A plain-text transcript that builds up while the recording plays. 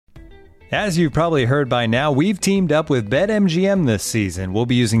As you've probably heard by now, we've teamed up with BetMGM this season. We'll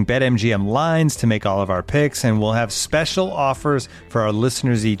be using BetMGM lines to make all of our picks, and we'll have special offers for our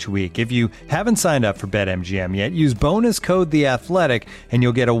listeners each week. If you haven't signed up for BetMGM yet, use bonus code The Athletic, and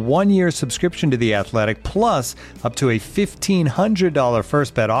you'll get a 1-year subscription to The Athletic, plus up to a $1,500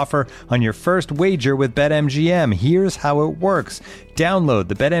 first bet offer on your first wager with BetMGM. Here's how it works. Download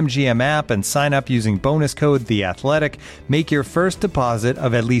the BetMGM app and sign up using bonus code The Athletic. Make your first deposit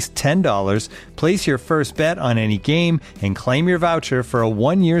of at least $10. Place your first bet on any game and claim your voucher for a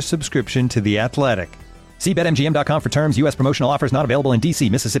 1-year subscription to The Athletic. See BetMGM.com for terms. U.S. promotional offers not available in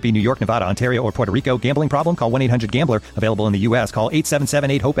D.C., Mississippi, New York, Nevada, Ontario, or Puerto Rico. Gambling problem? Call 1-800-GAMBLER. Available in the U.S. Call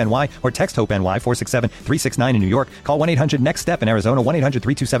 877-8-HOPE-NY or text HOPE-NY 467-369 in New York. Call 1-800-NEXT-STEP in Arizona.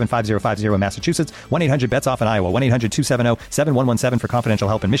 1-800-327-5050 in Massachusetts. 1-800-BETS-OFF in Iowa. 1-800-270-7117 for confidential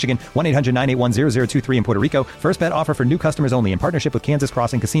help in Michigan. 1-800-981-0023 in Puerto Rico. First bet offer for new customers only in partnership with Kansas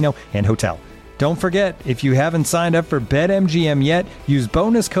Crossing Casino and Hotel. Don't forget, if you haven't signed up for BetMGM yet, use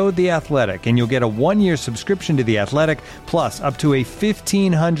bonus code The Athletic, and you'll get a 1-year subscription to The Athletic, plus up to a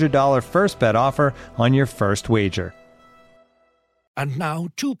 $1,500 first bet offer on your first wager. And now,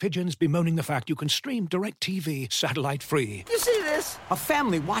 two pigeons bemoaning the fact you can stream DirecTV satellite-free. You see this? A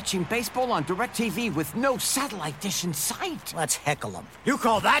family watching baseball on DirecTV with no satellite dish in sight. Let's heckle them. You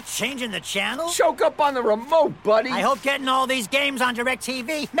call that changing the channel? Choke up on the remote, buddy. I hope getting all these games on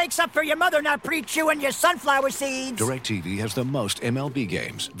DirecTV makes up for your mother not pre-chewing your sunflower seeds. DirecTV has the most MLB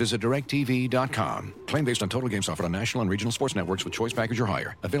games. Visit DirecTV.com. Claim based on total games offered on national and regional sports networks with choice package or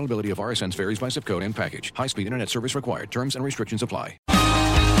higher. Availability of RSNs varies by zip code and package. High-speed internet service required. Terms and restrictions apply.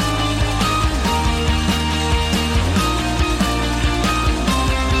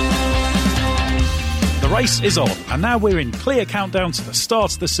 The race is on, and now we're in clear countdown to the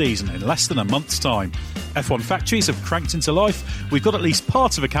start of the season in less than a month's time. F1 factories have cranked into life, we've got at least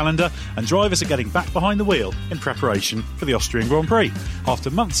part of a calendar, and drivers are getting back behind the wheel in preparation for the Austrian Grand Prix.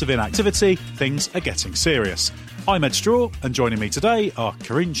 After months of inactivity, things are getting serious. I'm Ed Straw, and joining me today are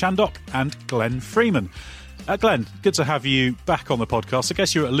Karun Chandhok and Glenn Freeman. Glenn, good to have you back on the podcast. I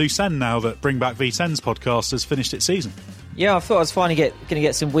guess you're at a loose end now that Bring Back V10's podcast has finished its season. Yeah, I thought I was finally going to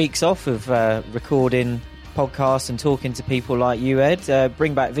get some weeks off of recording podcasts and talking to people like you, Ed.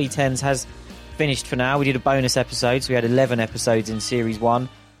 Bring Back V10's has finished for now. We did a bonus episode, so we had 11 episodes in Series 1.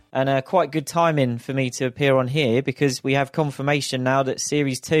 And quite good timing for me to appear on here because we have confirmation now that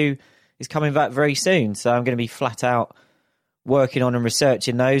Series 2 is coming back very soon. So I'm going to be flat out working on and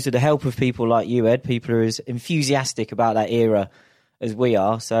researching those with the help of people like you, Ed. People are as enthusiastic about that era as we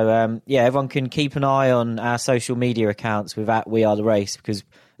are. So, everyone can keep an eye on our social media accounts with @WeAreTheRace, because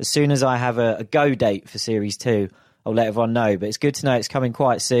as soon as I have a go date for Series 2, I'll let everyone know. But it's good to know it's coming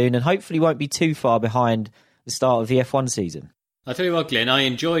quite soon and hopefully won't be too far behind the start of the F1 season. I'll tell you what, Glenn, I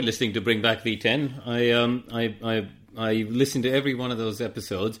enjoyed listening to Bring Back V10. I listened to every one of those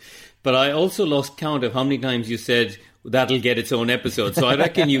episodes, but I also lost count of how many times you said that'll get its own episode. So I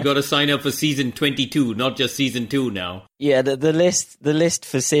reckon you've got to sign up for season 22, not just season 2 now. Yeah, the list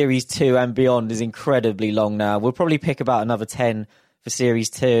for series 2 and beyond is incredibly long now. We'll probably pick about another 10 for series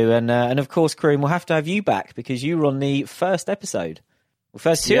 2, and of course, Karun, we'll have to have you back because you were on the first episode, well,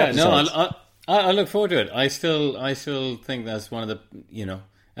 first 2 episodes. No, I look forward to it. I still think that's one of the,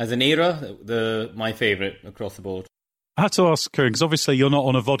 as an era, my favourite across the board. I had to ask, Karun, because obviously you're not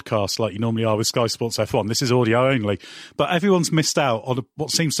on a vodcast like you normally are with Sky Sports F1. This is audio only. But everyone's missed out on what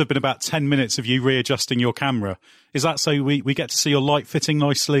seems to have been about 10 minutes of you readjusting your camera. Is that so we get to see your light fitting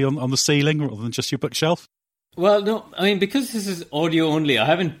nicely on the ceiling rather than just your bookshelf? Well, no, I mean, because this is audio only, I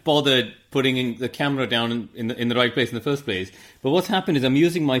haven't bothered putting the camera down in the right place in the first place. But what's happened is I'm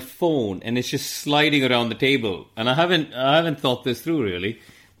using my phone and it's just sliding around the table. And I haven't thought this through, really.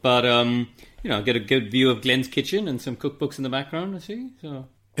 But... get a good view of Glenn's kitchen and some cookbooks in the background, I see. So,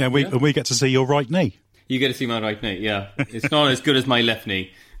 we get to see your right knee. You get to see my right knee, yeah. It's not as good as my left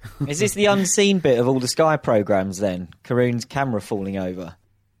knee. Is this the unseen bit of all the Sky programmes then? Karun's camera falling over?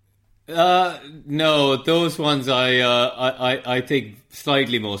 No, those ones I take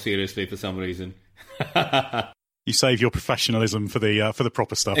slightly more seriously for some reason. You save your professionalism for the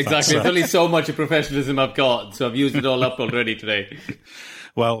proper stuff. Exactly. There's only so much of professionalism I've got, so I've used it all up already today.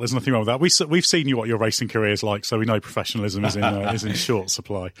 Well, there's nothing wrong with that. We've seen what your racing career is like, so we know professionalism is in short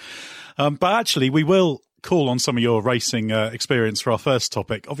supply. But actually, we will call on some of your racing experience for our first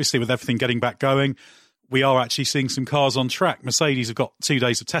topic. Obviously, with everything getting back going, we are actually seeing some cars on track. Mercedes have got 2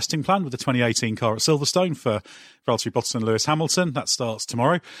 days of testing planned with the 2018 car at Silverstone for Valtteri Bottas and Lewis Hamilton. That starts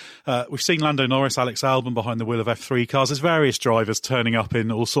tomorrow. We've seen Lando Norris, Alex Albon behind the wheel of F3 cars. There's various drivers turning up in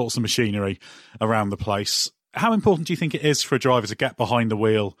all sorts of machinery around the place. How important do you think it is for a driver to get behind the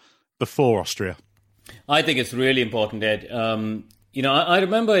wheel before Austria? I think it's really important, Ed. I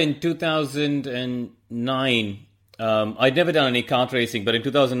remember in 2009, I'd never done any kart racing, but in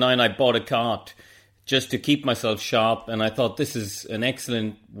 2009 I bought a kart just to keep myself sharp, and I thought this is an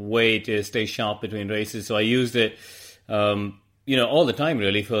excellent way to stay sharp between races. So I used it, all the time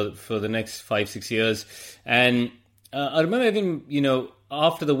really for the next 5-6 years. And I remember even,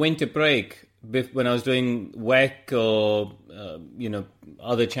 after the winter break, when I was doing WEC or,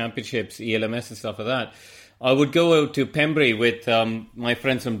 other championships, ELMS and stuff like that, I would go out to Pembrey with my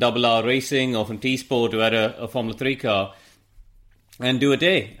friends from RR Racing or from T-Sport who had a Formula 3 car and do a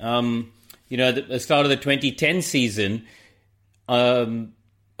day. At the start of the 2010 season,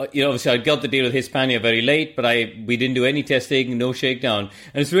 obviously I got the deal with Hispania very late, but we didn't do any testing, no shakedown.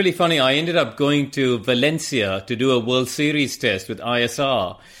 And it's really funny, I ended up going to Valencia to do a World Series test with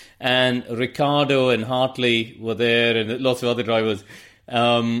ISR. And Ricardo and Hartley were there and lots of other drivers.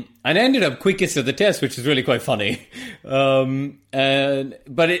 And I ended up quickest at the test, which is really quite funny. But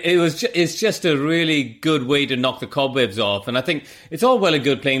it's just a really good way to knock the cobwebs off. And I think it's all well and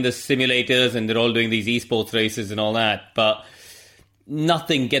good playing the simulators and they're all doing these esports races and all that. But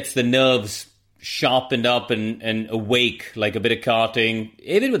nothing gets the nerves sharpened up and awake like a bit of karting,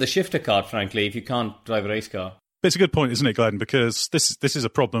 even with a shifter kart, frankly, if you can't drive a race car. It's a good point, isn't it, Glenn? Because this is a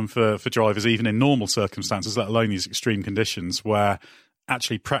problem for drivers, even in normal circumstances, let alone these extreme conditions where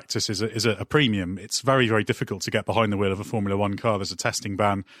actually practice is a premium. It's very, very difficult to get behind the wheel of a Formula One car. There's a testing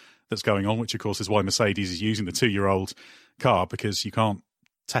ban that's going on, which of course is why Mercedes is using the 2-year-old car, because you can't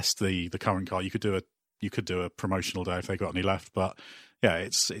test the current car. You could do a promotional day if they got any left, but yeah,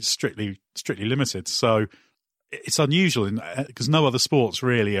 it's strictly limited. So it's unusual because no other sports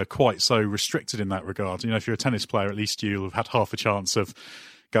really are quite so restricted in that regard. If you're a tennis player, at least you'll have had half a chance of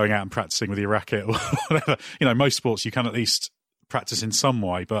going out and practicing with your racket or whatever. Most sports you can at least practice in some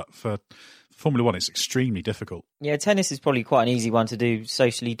way, but for Formula One, it's extremely difficult. Yeah, tennis is probably quite an easy one to do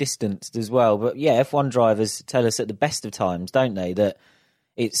socially distanced as well. But yeah, F1 drivers tell us at the best of times, don't they, that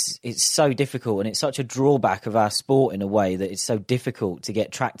it's so difficult and it's such a drawback of our sport in a way that it's so difficult to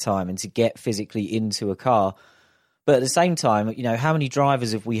get track time and to get physically into a car. But at the same time, how many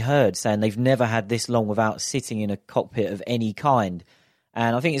drivers have we heard saying they've never had this long without sitting in a cockpit of any kind?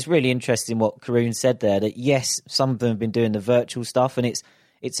 And I think it's really interesting what Karun said there, that yes, some of them have been doing the virtual stuff and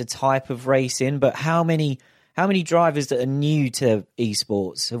it's a type of racing, but how many drivers that are new to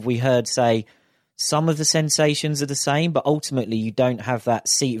esports have we heard say some of the sensations are the same, but ultimately you don't have that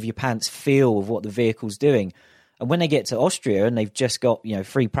seat of your pants feel of what the vehicle's doing? And when they get to Austria and they've just got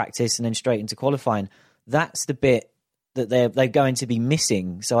free practice and then straight into qualifying, that's the bit that they're going to be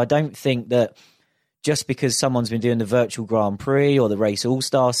missing. So I don't think that just because someone's been doing the virtual Grand Prix or the Race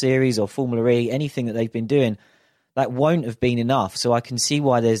All-Star Series or Formula E, anything that they've been doing, that won't have been enough. So I can see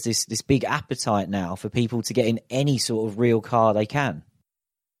why there's this big appetite now for people to get in any sort of real car they can.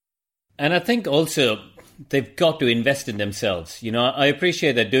 And I think also they've got to invest in themselves. I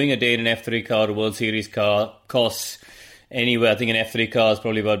appreciate that doing a day in an F3 car, a World Series car, costs anywhere. I think an F3 car is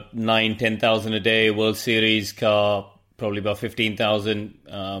probably about 9,000-10,000 a day. World Series car, probably about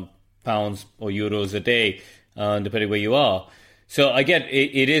 15,000 pounds or euros a day, depending where you are. So I get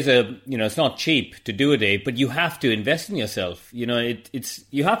it is it's not cheap to do a day, but you have to invest in yourself. You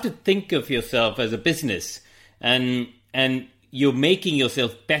have to think of yourself as a business, and you're making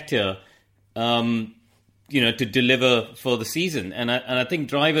yourself better, to deliver for the season. And I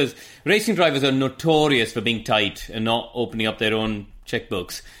think racing drivers are notorious for being tight and not opening up their own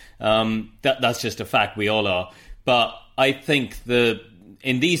checkbooks. That's just a fact. We all are. But I think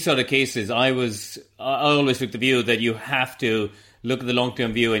in these sort of cases, I always took the view that you have to look at the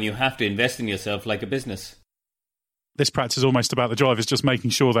long-term view and you have to invest in yourself like a business. This practice is almost about the drivers just making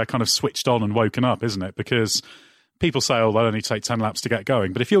sure they're kind of switched on and woken up, isn't it? Because people say, they'll only take 10 laps to get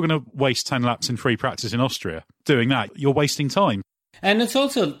going. But if you're going to waste 10 laps in free practice in Austria doing that, you're wasting time. And it's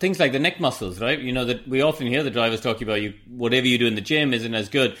also things like the neck muscles, right? That we often hear the drivers talking about whatever you do in the gym isn't as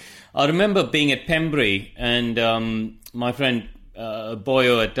good. I remember being at Pembrey and my friend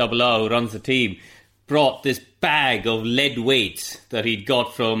Boyo at RR, who runs the team, brought this bag of lead weights that he'd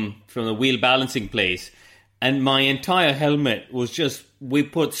got from the wheel balancing place. And my entire helmet was we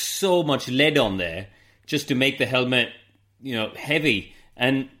put so much lead on there just to make the helmet, heavy.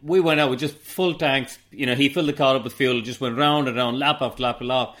 And we went out with just full tanks. He filled the car up with fuel, just went round and round, lap after lap after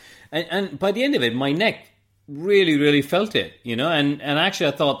lap. And by the end of it, my neck really, really felt it, And actually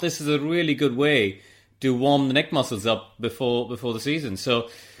I thought this is a really good way to warm the neck muscles up before the season. So,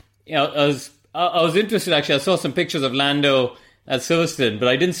 I was interested, actually. I saw some pictures of Lando at Silverstone, but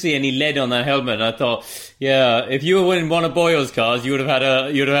I didn't see any lead on that helmet. And I thought, yeah, if you were in one of Boyle's cars, you'd have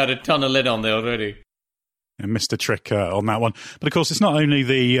had a ton of lead on there already. And missed a trick on that one. But of course, it's not only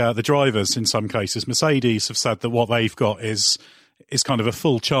the drivers in some cases. Mercedes have said that what they've got is kind of a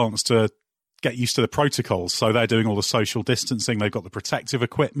full chance to get used to the protocols. So they're doing all the social distancing. They've got the protective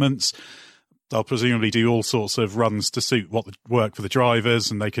equipment. They'll presumably do all sorts of runs to suit what would work for the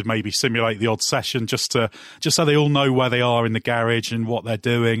drivers, and they could maybe simulate the odd session just so they all know where they are in the garage and what they're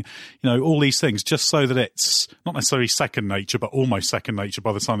doing. All these things, just so that it's not necessarily second nature, but almost second nature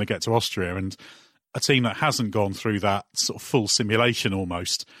by the time they get to Austria. And a team that hasn't gone through that sort of full simulation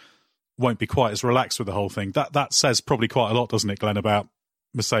almost won't be quite as relaxed with the whole thing. That says probably quite a lot, doesn't it, Glenn, about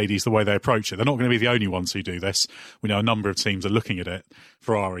Mercedes, the way they approach it. They're not going to be the only ones who do this. We know a number of teams are looking at it.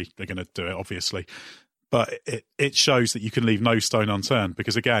 Ferrari, they're going to do it, obviously. But it shows that you can leave no stone unturned,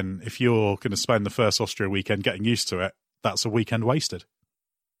 because, again, if you're going to spend the first Austria weekend getting used to it, that's a weekend wasted.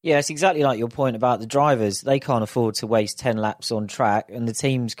 Yeah, it's exactly like your point about the drivers. They can't afford to waste 10 laps on track, and the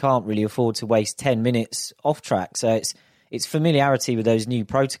teams can't really afford to waste 10 minutes off track. So it's familiarity with those new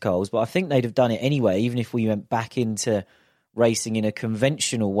protocols, but I think they'd have done it anyway, even if we went back into racing in a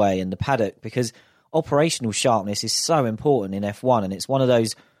conventional way in the paddock, because operational sharpness is so important in F1, and it's one of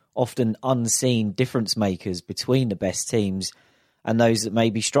those often unseen difference makers between the best teams and those that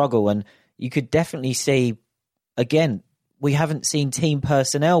maybe struggle. And you could definitely see, again, we haven't seen team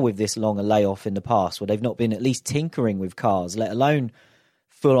personnel with this long a layoff in the past, where they've not been at least tinkering with cars, let alone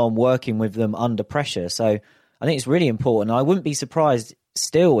full-on working with them under pressure. So I think it's really important. I wouldn't be surprised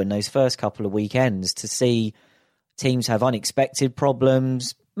still in those first couple of weekends to see teams have unexpected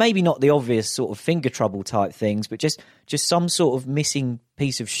problems, maybe not the obvious sort of finger trouble type things, but just some sort of missing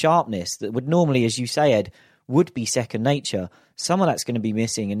piece of sharpness that would normally, as you say, Ed, would be second nature. Some of that's going to be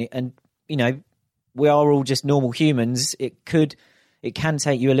missing, and we are all just normal humans. It can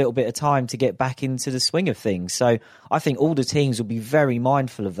take you a little bit of time to get back into the swing of things. So I think all the teams will be very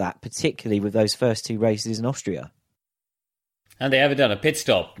mindful of that, particularly with those first two races in Austria. And they haven't done a pit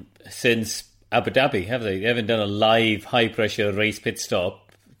stop since Abu Dhabi, have they? They haven't done a live high-pressure race pit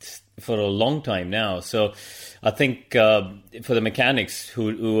stop for a long time now. So I think for the mechanics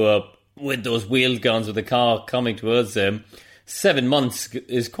who are with those wheel guns of the car coming towards them, 7 months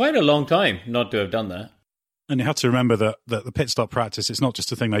is quite a long time not to have done that. And you have to remember that the pit stop practice, it's not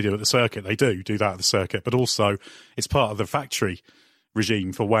just a thing they do at the circuit. They do that at the circuit, but also it's part of the factory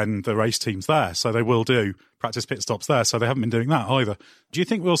regime for when the race team's there. So they will do practice pit stops there. So they haven't been doing that either. Do you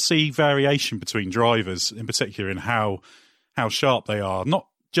think we'll see variation between drivers, in particular, in how sharp they are? Not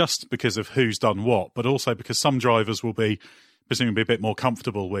just because of who's done what, but also because some drivers will be presumably a bit more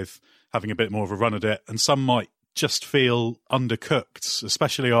comfortable with having a bit more of a run at it, and some might just feel undercooked,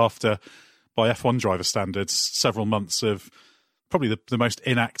 especially after, by F1 driver standards, several months of probably the most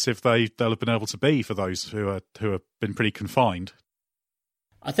inactive they'll have been able to be for those who have been pretty confined.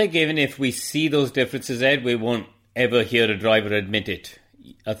 I think even if we see those differences, Ed, we won't ever hear a driver admit it.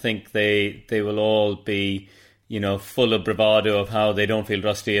 I think they will all be, full of bravado of how they don't feel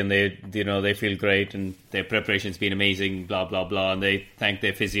rusty and they feel great and their preparation's been amazing, blah, blah, blah, and they thank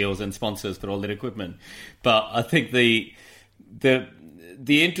their physios and sponsors for all their equipment. But I think the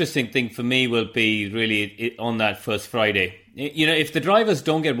interesting thing for me will be really on that first Friday. If the drivers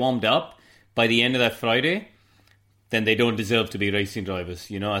don't get warmed up by the end of that Friday, then they don't deserve to be racing drivers.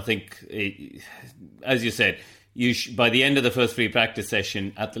 I think, as you said, by the end of the first free practice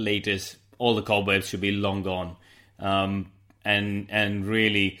session, at the latest, all the cobwebs should be long gone. And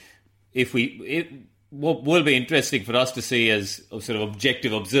really, what will be interesting for us to see as sort of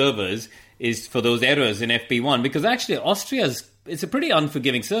objective observers is for those errors in FP1, because actually it's a pretty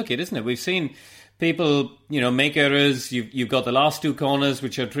unforgiving circuit, isn't it? We've seen people, make errors. You've got the last two corners,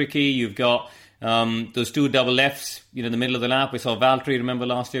 which are tricky. You've got those two double lefts, in the middle of the lap. We saw Valtteri, remember,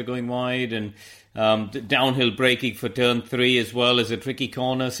 last year going wide, and downhill braking for turn 3 as well as a tricky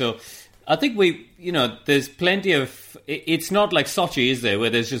corner. So I think there's plenty of. It's not like Sochi, is there, where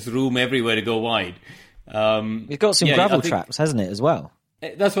there's just room everywhere to go wide. It's got some gravel traps, hasn't it, as well?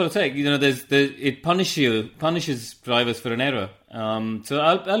 That's what I'm saying. It punishes drivers for an error. So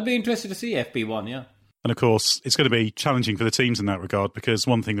I'll be interested to see FP1. Yeah. And of course, it's going to be challenging for the teams in that regard, because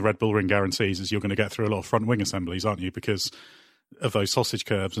one thing the Red Bull Ring guarantees is you're going to get through a lot of front wing assemblies, aren't you? Because of those sausage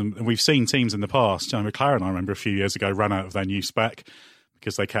curves. And we've seen teams in the past, McLaren, I remember a few years ago, ran out of their new spec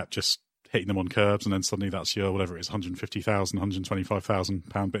because they kept just hitting them on curbs, and then suddenly that's your, whatever it is, £150,000,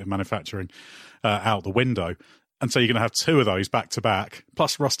 £125,000 bit of manufacturing out the window. And so you're going to have two of those back to back,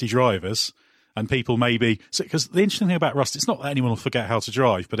 plus rusty drivers, and people maybe... Because the interesting thing about rust, it's not that anyone will forget how to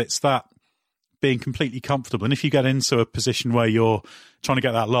drive, but it's that being completely comfortable. And if you get into a position where you're trying to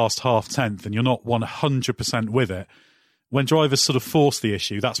get that last half-tenth and you're not 100% with it, when drivers sort of force the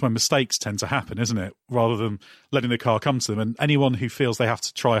issue, that's when mistakes tend to happen, isn't it? Rather than letting the car come to them. And anyone who feels they have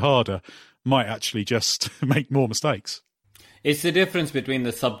to try harder might actually just make more mistakes. It's the difference between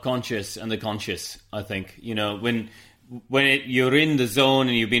the subconscious and the conscious, I think. You know, when you're in the zone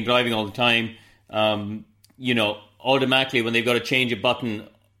and you've been driving all the time, you know, automatically when they've got to change a button,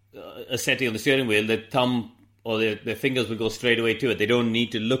 a setting on the steering wheel, their thumb or their fingers will go straight away to it. They don't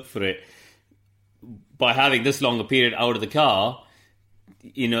need to look for it. By having this long a period out of the car,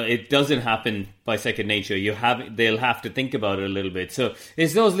 you know, it doesn't happen by second nature. They'll have to think about it a little bit. So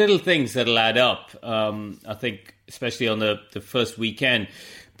it's those little things that'll add up, I think, especially on the first weekend.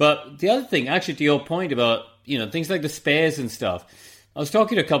 But the other thing, actually, to your point about, you know, things like the spares and stuff, I was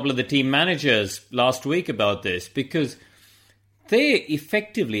talking to a couple of the team managers last week about this, because they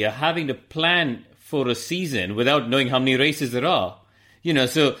effectively are having to plan for a season without knowing how many races there are. You know,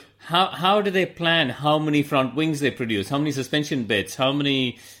 so how do they plan how many front wings they produce, how many suspension bits, how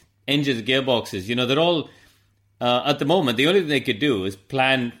many engines, gearboxes? You know, they're all, at the moment, the only thing they could do is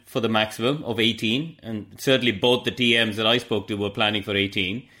plan for the maximum of 18. And certainly both the TMs that I spoke to were planning for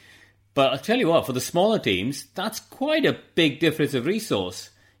 18. But I'll tell you what, for the smaller teams, that's quite a big difference of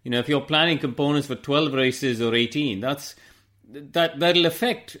resource. You know, if you're planning components for 12 races or 18, that'll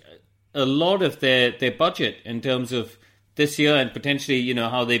affect a lot of their budget in terms of this year and potentially, you know,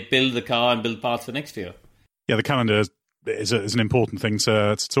 how they build the car and build parts for next year. Yeah, the calendar is an important thing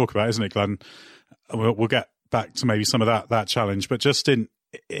to talk about, isn't it, Glenn? We'll get back to maybe some of that challenge, but just in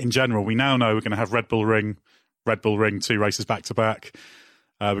general, we now know we're going to have Red Bull Ring 2 races back to back.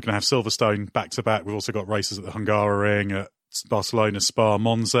 We're going to have Silverstone back to back. We've also got races at the Hungaroring, at Barcelona, Spa,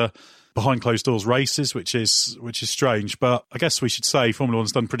 Monza, behind closed doors races, which is strange. But I guess we should say Formula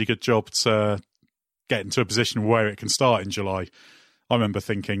One's done a pretty good job to get into a position where it can start in July. I remember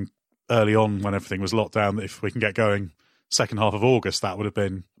thinking early on when everything was locked down that if we can get going second half of August, that would have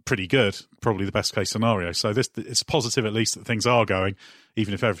been pretty good, probably the best case scenario. So it's positive at least that things are going,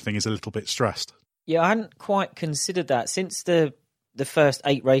 even if everything is a little bit stressed. Yeah, I hadn't quite considered that. Since the first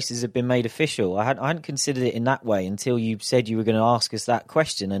 8 races have been made official, I hadn't considered it in that way until you said you were going to ask us that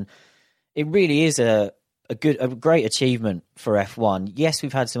question. And it really is a great achievement for F1. Yes,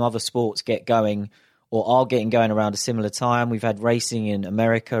 we've had some other sports get going or are getting going around a similar time. We've had racing in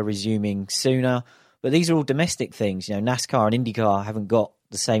America resuming sooner, but these are all domestic things. You know, NASCAR and IndyCar haven't got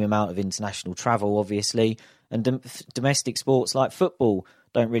the same amount of international travel, obviously, and domestic sports like football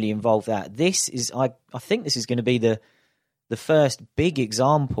don't really involve that. I think this is going to be the first big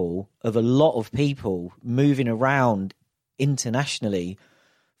example of a lot of people moving around internationally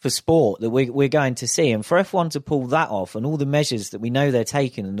for sport that we're going to see. And for F1 to pull that off and all the measures that we know they're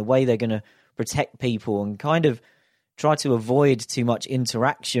taking and the way they're going to protect people and kind of try to avoid too much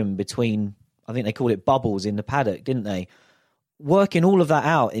interaction between, I think they call it bubbles in the paddock, didn't they? Working all of that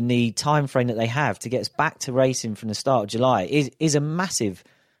out in the time frame that they have to get us back to racing from the start of July is a massive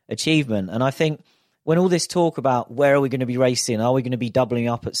achievement. And I think when all this talk about where are we going to be racing, are we going to be doubling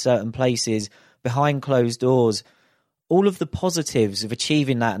up at certain places, behind closed doors, all of the positives of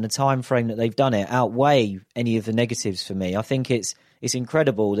achieving that and the time frame that they've done it outweigh any of the negatives for me. I think it's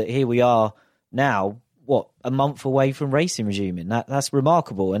incredible that here we are now, a month away from racing resuming. That's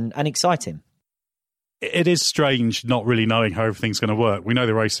remarkable and exciting. It is strange not really knowing how everything's going to work. We know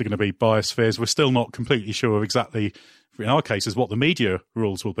the races are going to be biospheres. We're still not completely sure exactly, in our cases, what the media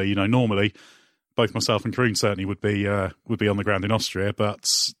rules will be. You know, normally both myself and Karun certainly would be on the ground in Austria,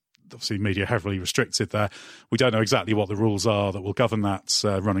 but obviously media heavily restricted there. We don't know exactly what the rules are that will govern that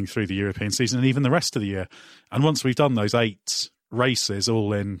running through the European season and even the rest of the year. And once we've done those 8 races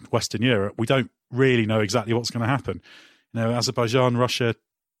all in Western Europe, we don't really know exactly what's going to happen. You know, Azerbaijan, Russia,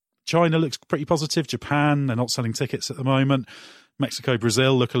 China looks pretty positive. Japan, they're not selling tickets at the moment. Mexico,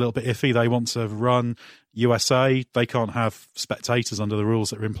 Brazil look a little bit iffy. They want to run. USA, they can't have spectators under the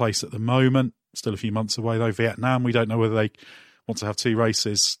rules that are in place at the moment. Still a few months away, though. Vietnam, we don't know whether they want to have 2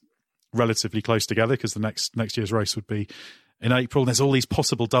 races relatively close together because the next year's race would be in April. And there's all these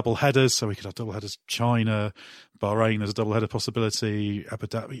possible double headers. So we could have double headers. China, Bahrain, there's a double header possibility. Abu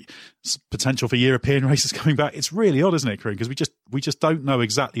Dhabi, potential for European races coming back. It's really odd, isn't it, Karun? Because we just don't know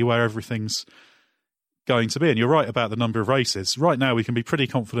exactly where everything's going to be. And you're right about the number of races. Right now, we can be pretty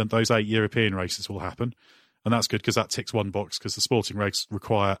confident those 8 European races will happen. And that's good because that ticks one box because the sporting regs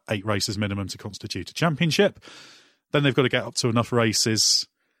require 8 races minimum to constitute a championship. Then they've got to get up to enough races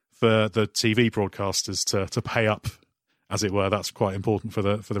for the TV broadcasters to pay up, as it were. That's quite important for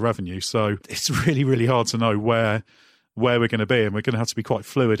the revenue. So it's really, really hard to know where we're going to be, and we're going to have to be quite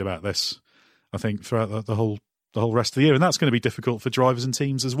fluid about this I think, throughout the whole rest of the year. And that's going to be difficult for drivers and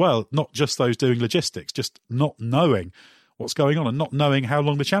teams as well, not just those doing logistics, just not knowing what's going on and not knowing how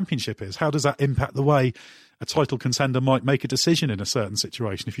long the championship is. How does that impact the way a title contender might make a decision in a certain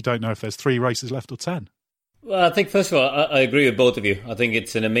situation if you don't know if there's 3 races left or 10? Well, I think, first of all, I agree with both of you. I think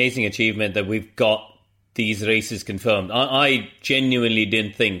it's an amazing achievement that we've got these races confirmed. I genuinely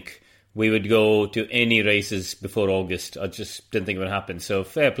didn't think we would go to any races before August. I just didn't think it would happen. So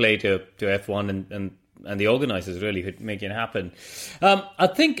fair play to F1 and the organisers, really, who make it happen. I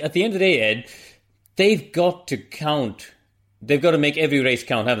think at the end of the day, Ed, they've got to count. They've got to make every race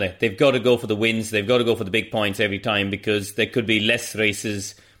count, haven't they? They've got to go for the wins. They've got to go for the big points every time because there could be less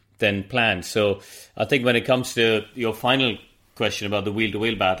races than planned. So I think when it comes to your final question about the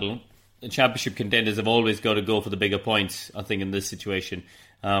wheel-to-wheel battle, the championship contenders have always got to go for the bigger points, I think, in this situation.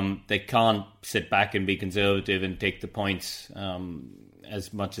 They can't sit back and be conservative and take the points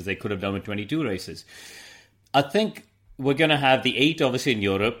as much as they could have done with 22 races. I think we're going to have the 8, obviously, in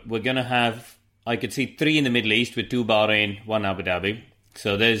Europe. We're going to have, I could see 3 in the Middle East with 2 Bahrain, 1 Abu Dhabi.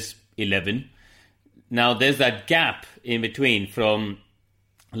 So there's 11. Now, there's that gap in between from,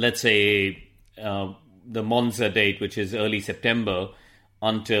 let's say, the Monza date, which is early September,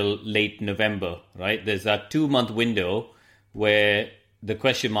 until late November, right? There's that 2-month window where the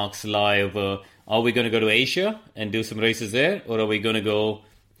question marks lie over, are we going to go to Asia and do some races there, or are we going to go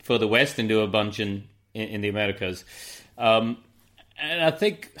further west and do a bunch in the Americas? And I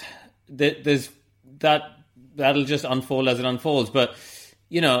think that that'll just unfold as it unfolds. But,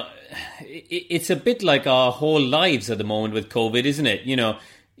 you know, it's a bit like our whole lives at the moment with COVID, isn't it? You know,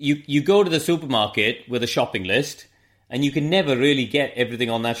 you go to the supermarket with a shopping list, and you can never really get everything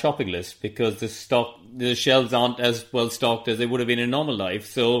on that shopping list because the shelves aren't as well stocked as they would have been in normal life.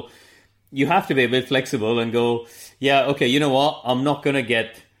 So you have to be a bit flexible and go, yeah, okay, you know what? I'm not going to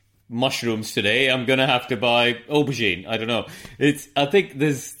get mushrooms today. I'm going to have to buy aubergine. I don't know. I think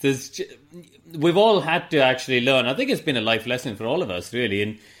we've all had to actually learn. I think it's been a life lesson for all of us,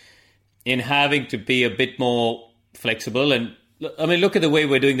 really, in having to be a bit more flexible. And I mean, look at the way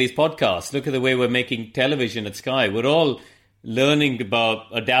we're doing these podcasts. Look at the way we're making television at Sky. We're all learning about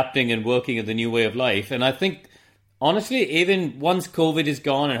adapting and working at the new way of life. And I think, honestly, even once COVID is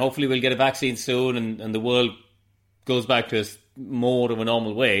gone and hopefully we'll get a vaccine soon and the world goes back to more of a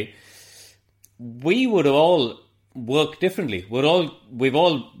normal way, we would all work differently. We've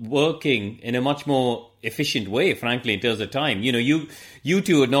all working in a much more efficient way, frankly, in terms of time. You know, you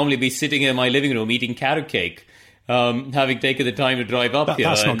two would normally be sitting in my living room eating carrot cake. Having taken the time to drive up here.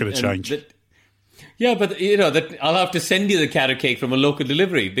 That's not going to change. Yeah, but you know that I'll have to send you the carrot cake from a local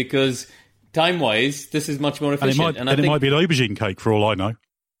delivery because time-wise, this is much more efficient. And it might be an aubergine cake for all I know.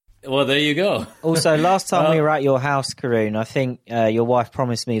 Well, there you go. Also, last time we were at your house, Karun, I think your wife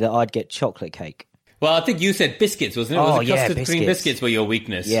promised me that I'd get chocolate cake. Well, I think you said biscuits, wasn't it? Was it custard cream biscuits were your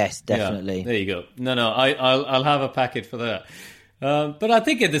weakness? Yes, definitely. Yeah, there you go. No, I'll have a packet for that. But I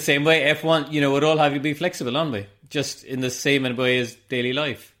think in the same way, F1, you know, we're all having to be flexible, aren't we? Just in the same way as daily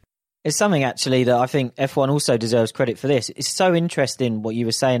life. It's something, actually, that I think F1 also deserves credit for this. It's so interesting what you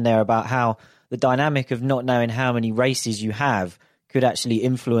were saying there about how the dynamic of not knowing how many races you have could actually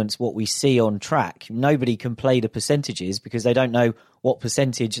influence what we see on track. Nobody can play the percentages because they don't know what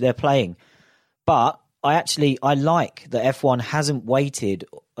percentage they're playing. But I like that F1 hasn't waited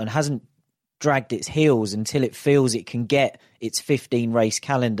and hasn't dragged its heels until it feels it can get its 15-race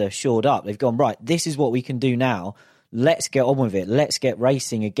calendar shored up. They've gone, right, this is what we can do now. Let's get on with it. Let's get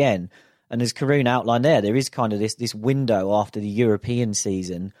racing again. And as Karun outlined there is kind of this window after the European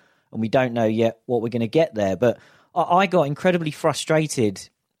season, and we don't know yet what we're going to get there. But I got incredibly frustrated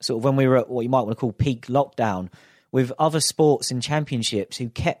sort of when we were at what you might want to call peak lockdown with other sports and championships who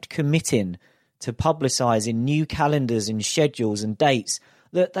kept committing to publicising new calendars and schedules and dates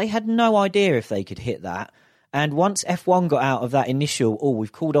that they had no idea if they could hit that. And once F1 got out of that initial,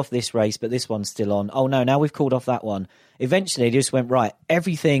 we've called off this race, but this one's still on. Oh, no, now we've called off that one. Eventually, they just went, right,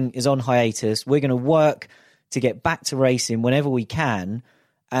 everything is on hiatus. We're going to work to get back to racing whenever we can,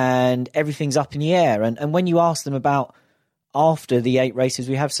 and everything's up in the air. And when you ask them about after the 8 races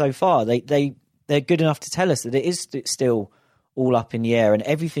we have so far, they're good enough to tell us that it is still all up in the air and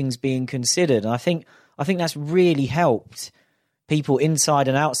everything's being considered. And I think that's really helped people inside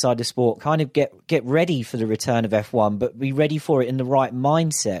and outside the sport kind of get ready for the return of F1, but be ready for it in the right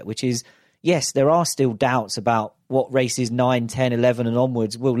mindset, which is, yes, there are still doubts about what races 9, 10, 11 and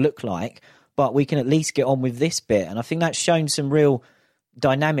onwards will look like, but we can at least get on with this bit. And I think that's shown some real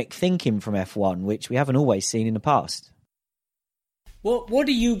dynamic thinking from F1, which we haven't always seen in the past. What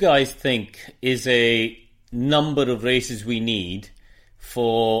do you guys think is a number of races we need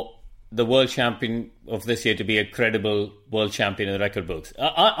for the world champion of this year to be a credible world champion in the record books.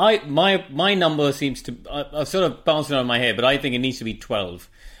 My number seems to... I've sort of bounced around my head, but I think it needs to be 12.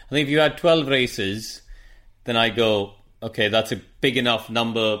 I think if you had 12 races, then I go, okay, that's a big enough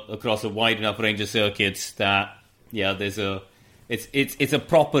number across a wide enough range of circuits that, yeah, it's a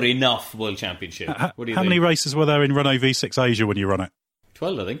proper enough world championship. What do you think? How many races were there in Renault V6 Asia when you run it?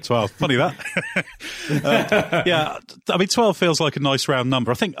 12, I think. 12. Funny that. Yeah, I mean, 12 feels like a nice round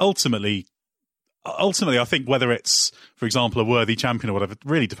number. I think ultimately, I think whether it's, for example, a worthy champion or whatever, it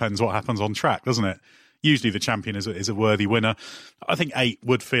really depends what happens on track, doesn't it? Usually the champion is a worthy winner. I think 8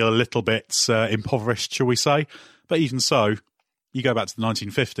 would feel a little bit impoverished, shall we say. But even so, you go back to the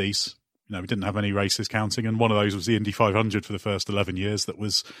 1950s, we didn't have any races counting, and one of those was the Indy 500 for the first 11 years. That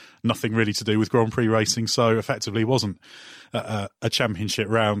was nothing really to do with Grand Prix racing, so effectively wasn't a championship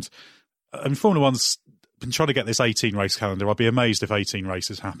round. And Formula One's been trying to get this 18 race calendar. I'd be amazed if 18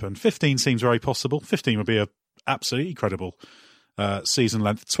 races happen. 15 seems very possible. 15 would be a absolutely credible season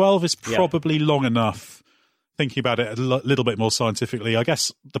length. 12 is probably long enough. Thinking about it a little bit more scientifically, I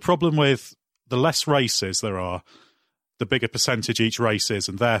guess the problem with the less races there are, the bigger percentage each race is,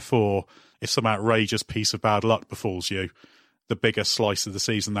 and therefore, if some outrageous piece of bad luck befalls you, the bigger slice of the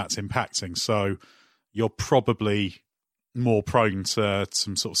season that's impacting. So you're probably more prone to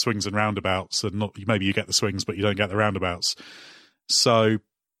some sort of swings and roundabouts, and maybe you get the swings, but you don't get the roundabouts. So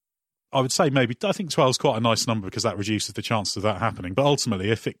I would say I think 12 is quite a nice number because that reduces the chances of that happening. But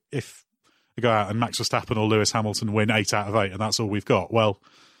ultimately, if they go out and Max Verstappen or Lewis Hamilton win 8 out of 8, and that's all we've got, well,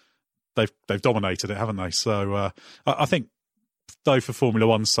 they've dominated it, haven't they? So I think, though, for Formula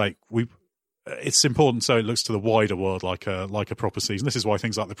One's sake, it's important so it looks to the wider world like a proper season. This is why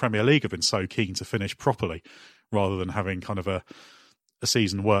things like the Premier League have been so keen to finish properly, rather than having kind of a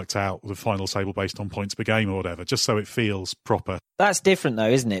season worked out with a final table based on points per game or whatever, just so it feels proper. That's different, though,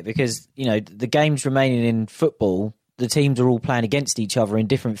 isn't it? Because the games remaining in football, the teams are all playing against each other in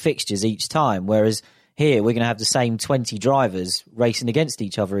different fixtures each time, whereas here, we're going to have the same 20 drivers racing against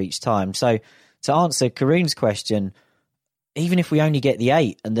each other each time. So to answer Karun's question, even if we only get the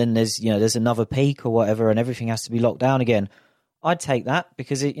 8 and then there's another peak or whatever and everything has to be locked down again, I'd take that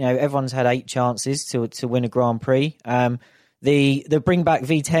because everyone's had 8 chances to win a Grand Prix. The bring back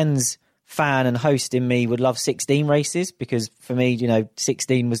V10's fan and host in me would love 16 races because for me,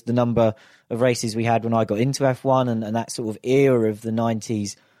 16 was the number of races we had when I got into F1 and that sort of era of the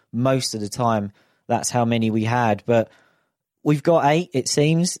 90s most of the time. That's how many we had, but we've got 8, it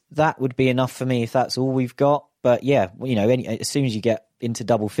seems. That would be enough for me if that's all we've got. But yeah, as soon as you get into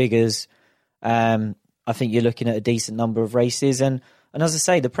double figures, I think you're looking at a decent number of races. And as I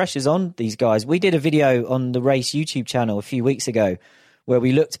say, the pressure's on these guys. We did a video on the Race YouTube channel a few weeks ago where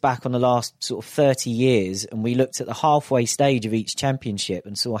we looked back on the last sort of 30 years and we looked at the halfway stage of each championship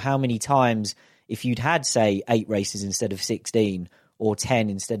and saw how many times, if you'd had, say, 8 races instead of 16 or 10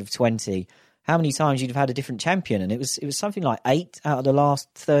 instead of 20, how many times you'd have had a different champion. And it was something like 8 out of the last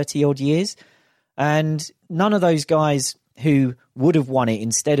 30 odd years. And none of those guys who would have won it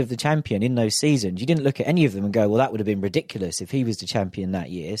instead of the champion in those seasons, you didn't look at any of them and go, well, that would have been ridiculous if he was the champion that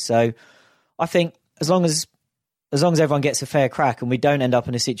year. So I think as long as everyone gets a fair crack and we don't end up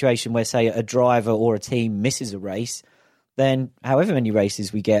in a situation where, say, a driver or a team misses a race, then however many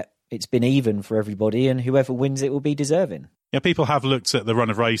races we get, it's been even for everybody and whoever wins it will be deserving. Yeah, people have looked at the run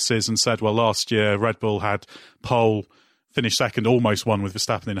of races and said, well, last year Red Bull had pole, finished second, almost won with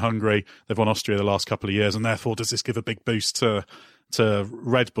Verstappen in Hungary. They've won Austria the last couple of years, and therefore does this give a big boost to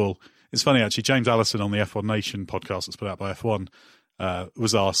Red Bull? It's funny, actually, James Allison on the F1 Nation podcast that's put out by F1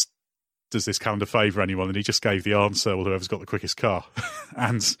 was asked, does this calendar favour anyone? And he just gave the answer, well, whoever's got the quickest car.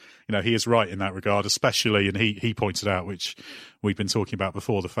 And, he is right in that regard, especially, and he pointed out, which we've been talking about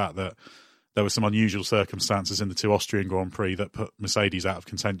before, the fact that there were some unusual circumstances in the 2 Austrian Grand Prix that put Mercedes out of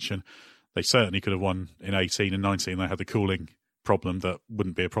contention. They certainly could have won in 18 and 19. They had the cooling problem that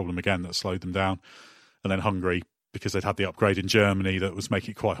wouldn't be a problem again that slowed them down. And then Hungary, because they'd had the upgrade in Germany that was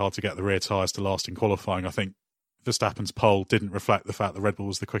making it quite hard to get the rear tyres to last in qualifying. I think Verstappen's pole didn't reflect the fact that Red Bull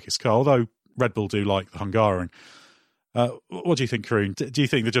was the quickest car, although Red Bull do like the Hungarian. What do you think, Karun? Do you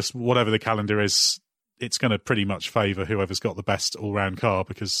think that just whatever the calendar is, it's going to pretty much favour whoever's got the best all-round car?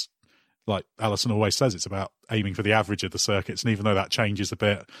 Because like Alison always says, it's about aiming for the average of the circuits. And even though that changes a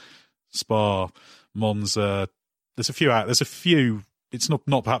bit, Spa, Monza, there's a few, it's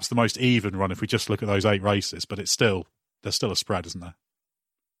not perhaps the most even run if we just look at those 8 races, but there's still a spread, isn't there?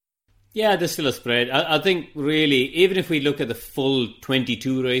 Yeah, there's still a spread. I think really, even if we look at the full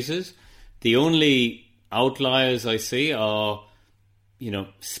 22 races, the only outliers I see are,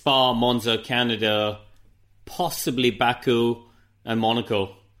 Spa, Monza, Canada, possibly Baku and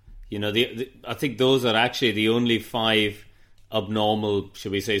Monaco. I think those are actually the only 5 abnormal,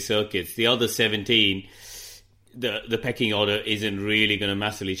 should we say, circuits. The other 17, the pecking order isn't really going to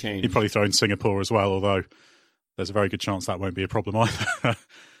massively change. You'd probably throw in Singapore as well, although there's a very good chance that won't be a problem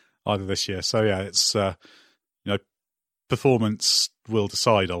either this year. So yeah, it's performance will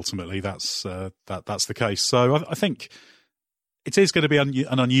decide ultimately. That's the case. So I think it is going to be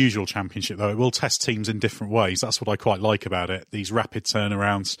an unusual championship, though. It will test teams in different ways. That's what I quite like about it. These rapid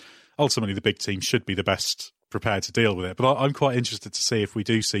turnarounds. Ultimately, the big team should be the best prepared to deal with it. But I'm quite interested to see if we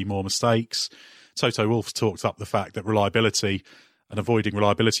do see more mistakes. Toto Wolff talked up the fact that reliability and avoiding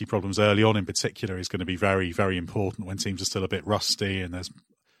reliability problems early on in particular is going to be very, very important when teams are still a bit rusty and there's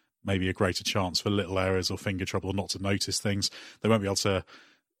maybe a greater chance for little errors or finger trouble or not to notice things. They won't be able to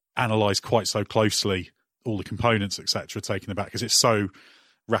analyse quite so closely all the components, etc., taking them back because it's so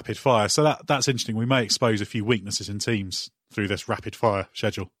rapid fire. So that's interesting. We may expose a few weaknesses in teams through this rapid fire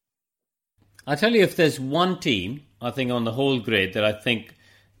schedule. I tell you, if there's one team, I think on the whole grid that I think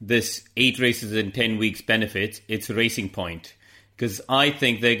this 8 races in 10 weeks benefits, it's Racing Point, because I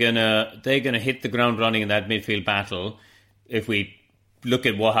think they're gonna hit the ground running in that midfield battle. If we look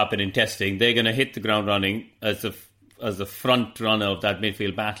at what happened in testing, they're gonna hit the ground running as the front runner of that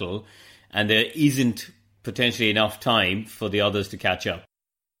midfield battle, and there isn't potentially enough time for the others to catch up.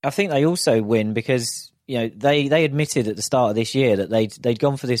 I think they also win because they admitted at the start of this year that they'd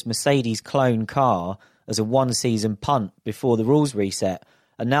gone for this Mercedes clone car as a 1-season punt before the rules reset,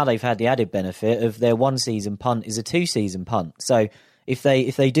 and now they've had the added benefit of their 1-season punt is a 2-season punt. So if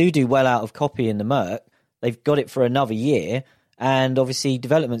they do well out of copying the Merc, they've got it for another year, and obviously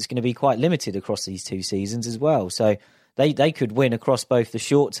development's going to be quite limited across these 2 seasons as well. So they could win across both the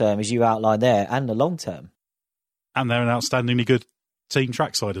short term, as you outlined there, and the long term. And they're an outstandingly good team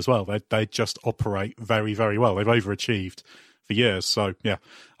trackside as well. They just operate very, very well. They've overachieved for years. So yeah,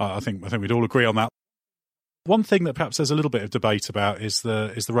 I think we'd all agree on that. One thing that perhaps there's a little bit of debate about is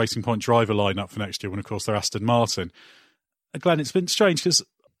the Racing Point driver lineup for next year, when of course they're Aston Martin. Glenn, it's been strange because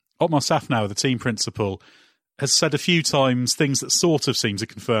Otmar Safnauer, the team principal, has said a few times things that sort of seem to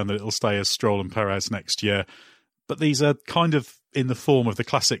confirm that it'll stay as Stroll and Perez next year. But these are kind of in the form of the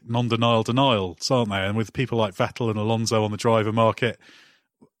classic non-denial denials, aren't they? And with people like Vettel and Alonso on the driver market,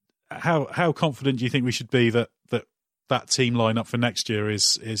 how confident do you think we should be that team lineup for next year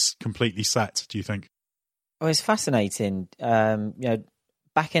is completely set, do you think? Well, it's fascinating.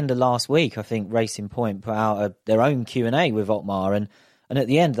 Back end of last week, I think Racing Point put out their own Q&A with Otmar, and at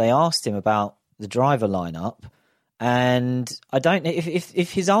the end they asked him about the driver lineup. And I don't know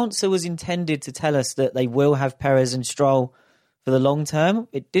if his answer was intended to tell us that they will have Perez and Stroll for the long term.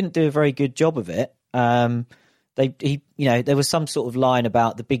 It didn't do a very good job of it. There was some sort of line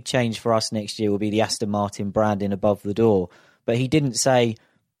about the big change for us next year will be the Aston Martin branding above the door, but he didn't say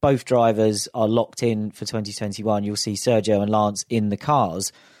both drivers are locked in for 2021. You'll see Sergio and Lance in the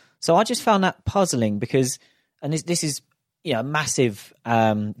cars. So I just found that puzzling because, and this is a massive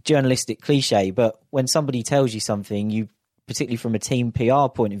journalistic cliche, but when somebody tells you something, you, particularly from a team PR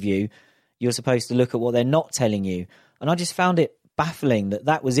point of view, you're supposed to look at what they're not telling you. And I just found it baffling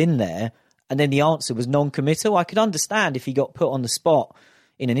that was in there, and then the answer was non-committal. I could understand if he got put on the spot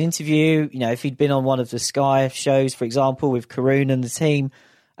in an interview, if he'd been on one of the Sky shows, for example, with Karun and the team,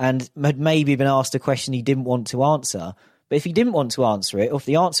 and had maybe been asked a question he didn't want to answer. But if he didn't want to answer it, or if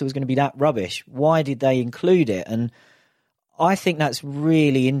the answer was going to be that rubbish, why did they include it? And I think that's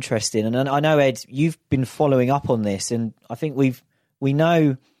really interesting. And I know, Ed, you've been following up on this, and I think we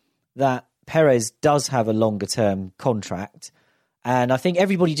know that Perez does have a longer term contract. And I think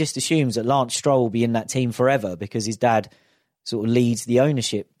everybody just assumes that Lance Stroll will be in that team forever because his dad sort of leads the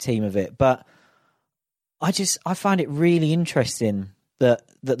ownership team of it. But I find it really interesting that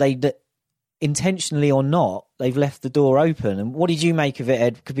intentionally or not, they've left the door open. And what did you make of it,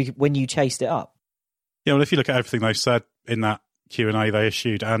 Ed, when you chased it up? Yeah, well, if you look at everything they've said in that Q&A they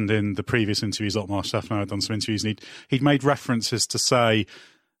issued and in the previous interviews, Otmar Safnauer had done some interviews, and he'd made references to say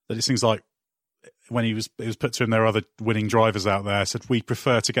that it's things like when it was put to him, there are other winning drivers out there, said we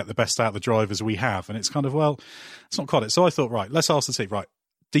prefer to get the best out of the drivers we have. And it's kind of, well, it's not quite it. So I thought, right, let's ask the team, right,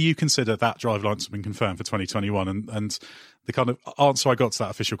 do you consider that drive line's been confirmed for 2021? And the kind of answer I got to that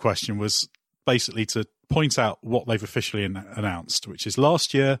official question was basically to point out what they've officially announced, which is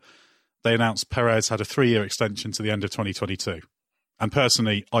last year they announced Perez had a 3-year extension to the end of 2022. And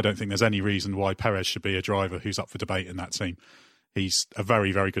personally, I don't think there's any reason why Perez should be a driver who's up for debate in that team. He's a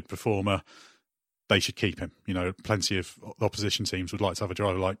very, very good performer. They should keep him. Plenty of opposition teams would like to have a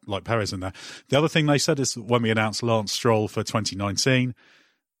driver like Perez in there. The other thing they said is that when we announced Lance Stroll for 2019,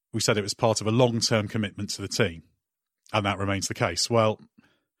 we said it was part of a long-term commitment to the team. And that remains the case. Well,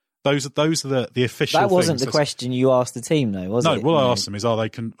 Those are the official. That wasn't things. the question you asked the team, though, was it? No, what I asked them is, are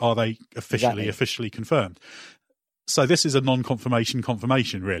they officially confirmed? So this is a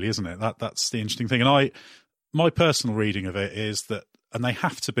confirmation, really, isn't it? That's the interesting thing. And my personal reading of it is that, and they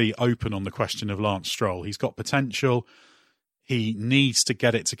have to be open on the question of Lance Stroll. He's got potential. He needs to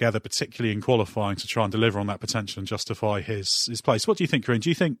get it together, particularly in qualifying, to try and deliver on that potential and justify his place. What do you think, Karun? Do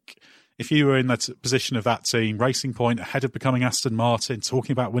you think if you were in that position of that team, Racing Point, ahead of becoming Aston Martin,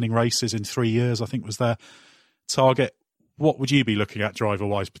 talking about winning races in 3 years, I think was their target, what would you be looking at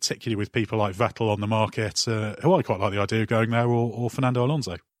driver-wise, particularly with people like Vettel on the market, who I quite like the idea of going there, or Fernando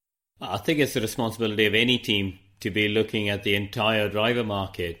Alonso? I think it's the responsibility of any team to be looking at the entire driver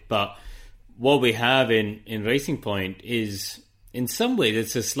market. But what we have in Racing Point is, in some ways,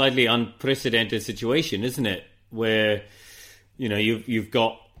 it's a slightly unprecedented situation, isn't it? Where, you've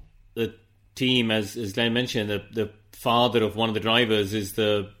got the team, as Glenn mentioned, the father of one of the drivers is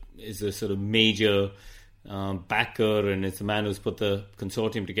the sort of major backer, and it's the man who's put the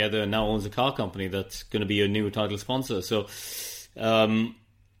consortium together and now owns a car company that's going to be a new title sponsor. So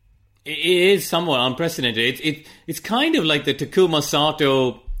it is somewhat unprecedented. It's kind of like the Takuma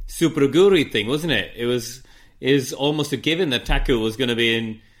Sato Super Aguri thing, wasn't it? It is almost a given that Taku was going to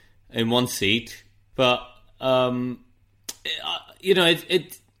be in one seat, but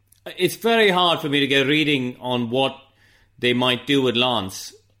it's very hard for me to get a reading on what they might do with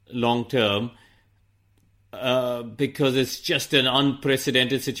Lance long term, because it's just an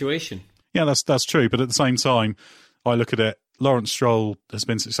unprecedented situation. Yeah, that's true. But at the same time, I look at it, Lawrence Stroll has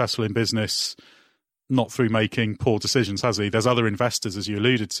been successful in business not through making poor decisions, has he? There's other investors, as you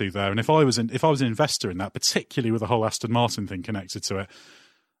alluded to there. And if I was an investor in that, particularly with the whole Aston Martin thing connected to it,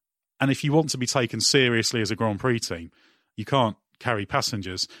 and if you want to be taken seriously as a Grand Prix team, you can't carry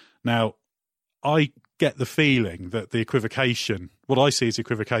passengers. Now, I get the feeling that the equivocation, what I see as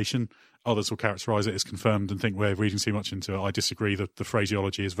equivocation, others will characterise it as confirmed and think we're reading too much into it. I disagree that the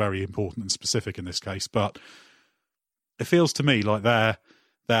phraseology is very important and specific in this case, but it feels to me like they're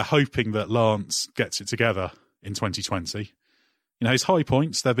hoping that Lance gets it together in 2020. His high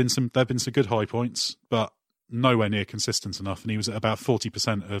points, there've been some good high points, but nowhere near consistent enough. And he was at about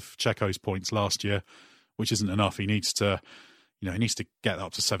 40% of Checo's points last year, which isn't enough. He needs to get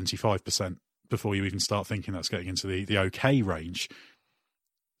up to 75% before you even start thinking that's getting into the okay range.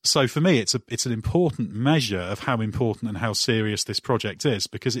 So for me, it's an important measure of how important and how serious this project is,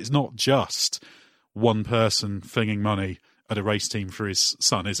 because it's not just one person flinging money at a race team for his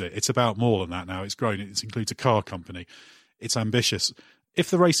son, is it? It's about more than that now. It's grown. It includes a car company. It's ambitious. If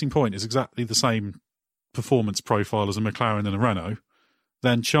the Racing Point is exactly the same performance profile as a McLaren and a Renault,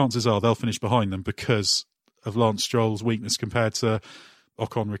 then chances are they'll finish behind them because of Lance Stroll's weakness compared to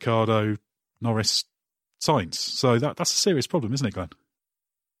Ocon, Ricciardo, Norris, Sainz. So that's a serious problem, isn't it, Glenn?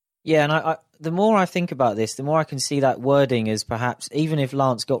 Yeah, and the more I think about this, the more I can see that wording as perhaps even if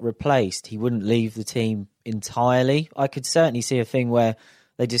Lance got replaced, he wouldn't leave the team entirely. I could certainly see a thing where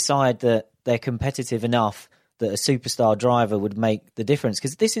they decide that they're competitive enough that a superstar driver would make the difference.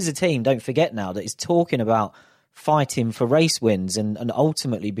 Because this is a team, don't forget now, that is talking about fighting for race wins and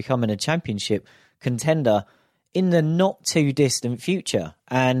ultimately becoming a championship contender in the not too distant future.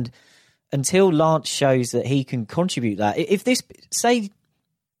 And until Lance shows that he can contribute that,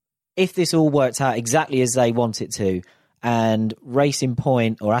 if this all worked out exactly as they want it to, and Racing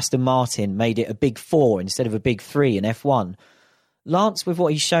Point or Aston Martin made it a big 4 instead of a big 3 in F1, Lance, with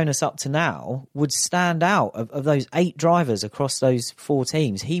what he's shown us up to now, would stand out of those 8 drivers across those 4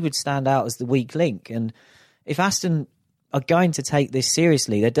 teams. He would stand out as the weak link. And if Aston are going to take this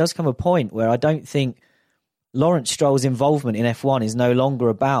seriously, there does come a point where I don't think Lawrence Stroll's involvement in F1 is no longer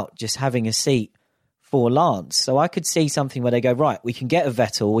about just having a seat for Lance. So I could see something where they go, right, we can get a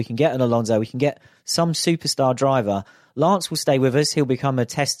Vettel, we can get an Alonso, we can get some superstar driver. Lance will stay with us. He'll become a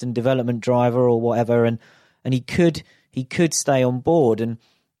test and development driver or whatever, and he could stay on board. And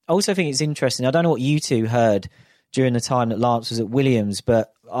I also think it's interesting. I don't know what you two heard during the time that Lance was at Williams,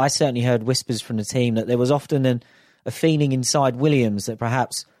 but I certainly heard whispers from the team that there was often a feeling inside Williams that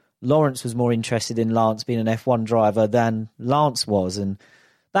perhaps Lawrence was more interested in Lance being an F1 driver than Lance was. And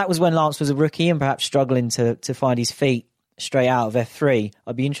that was when Lance was a rookie and perhaps struggling to find his feet straight out of F3.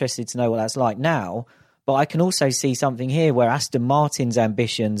 I'd be interested to know what that's like now. But I can also see something here where Aston Martin's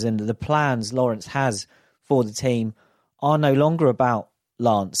ambitions and the plans Lawrence has for the team are no longer about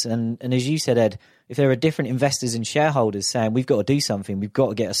Lance. And as you said, Ed, if there are different investors and shareholders saying we've got to do something, we've got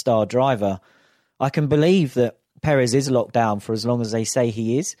to get a star driver, I can believe that Perez is locked down for as long as they say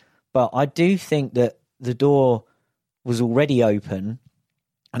he is. But I do think that the door was already open.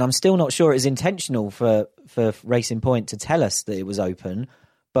 And I'm still not sure it was intentional for Racing Point to tell us that it was open.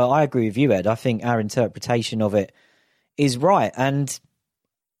 But I agree with you, Ed. I think our interpretation of it is right. And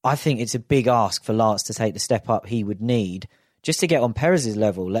I think it's a big ask for Lance to take the step up he would need just to get on Perez's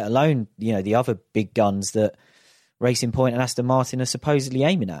level, let alone, the other big guns that Racing Point and Aston Martin are supposedly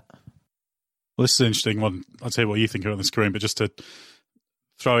aiming at. Well, this is an interesting one. I'll tell you what you think on the screen, but just to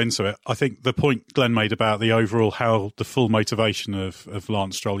throw into it, I think the point Glenn made about the overall, how the full motivation of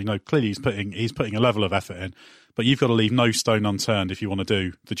Lance Stroll, clearly he's putting a level of effort in, but you've got to leave no stone unturned if you want to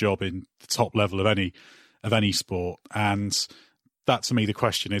do the job in the top level of any sport. And that, to me, the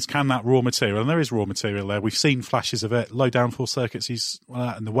question is, can that raw material, and there is raw material there, we've seen flashes of it, low downforce circuits,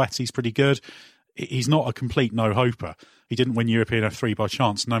 in the wet, he's pretty good. He's not a complete no-hoper. He didn't win European F3 by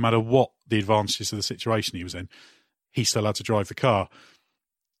chance. No matter what the advantages of the situation he was in, he still had to drive the car.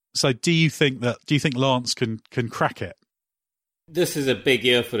 So do you think Lance can crack it? This is a big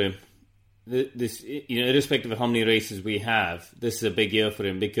year for him. This, irrespective of how many races we have, this is a big year for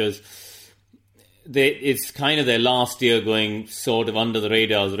him because it's kind of their last year going sort of under the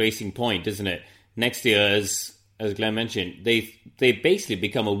radar as Racing Point, isn't it? Next year, as Glenn mentioned, they basically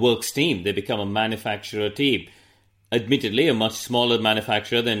become a works team. They become a manufacturer team. Admittedly, a much smaller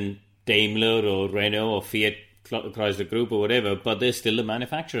manufacturer than Daimler or Renault or Fiat Chrysler Group or whatever, but they're still a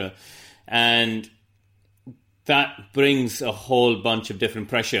manufacturer. And that brings a whole bunch of different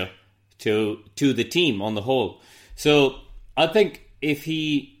pressure to the team on the whole. So I think if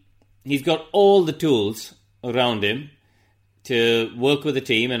he's got all the tools around him to work with the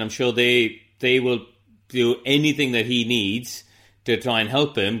team, and I'm sure they will do anything that he needs to try and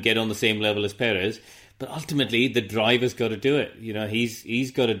help him get on the same level as Perez. But ultimately, the driver's got to do it.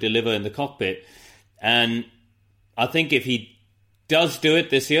 He's got to deliver in the cockpit. And I think if he does do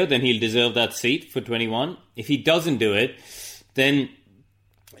it this year, then he'll deserve that seat for 21. If he doesn't do it, then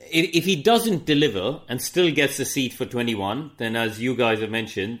if he doesn't deliver and still gets the seat for 21, then as you guys have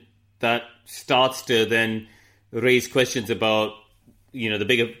mentioned, that starts to then raise questions about,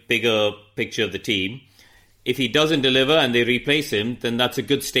 the bigger picture of the team. If he doesn't deliver and they replace him, then that's a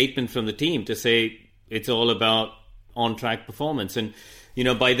good statement from the team to say it's all about on-track performance. And,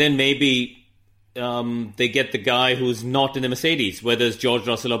 by then maybe they get the guy who's not in the Mercedes, whether it's George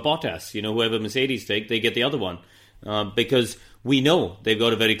Russell or Bottas, whoever Mercedes take, they get the other one. Because we know they've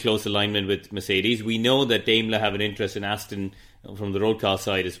got a very close alignment with Mercedes. We know that Daimler have an interest in Aston from the road car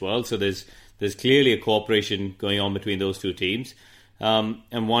side as well. So there's clearly a cooperation going on between those two teams.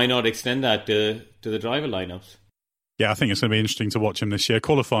 And why not extend that to the driver lineups? Yeah, I think it's going to be interesting to watch him this year.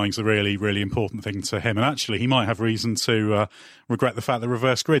 Qualifying's a really, really important thing to him, and actually, he might have reason to regret the fact that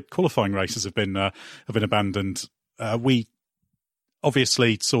reverse grid qualifying races have been abandoned. We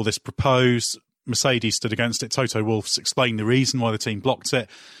obviously saw this proposed. Mercedes stood against it. Toto Wolff's explained the reason why the team blocked it,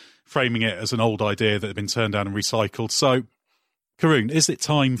 framing it as an old idea that had been turned down and recycled. So, Karun, is it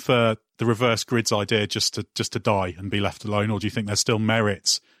time for the reverse grids idea just to die and be left alone, or do you think there's still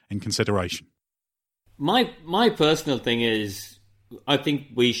merits in consideration? My personal thing is, I think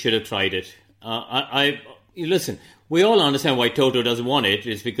we should have tried it. Listen, we all understand why Toto doesn't want it.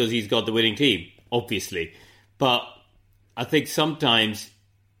 It's because he's got the winning team, obviously. But I think sometimes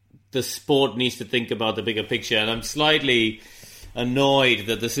the sport needs to think about the bigger picture. And I'm slightly annoyed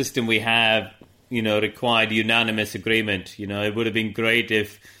that the system we have, required unanimous agreement. It would have been great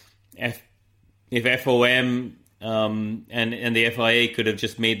if FOM and the FIA could have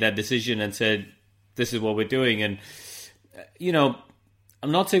just made that decision and said, this is what we're doing. And,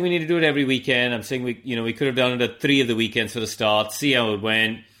 I'm not saying we need to do it every weekend. I'm saying we could have done it at 3 of the weekends for the start, see how it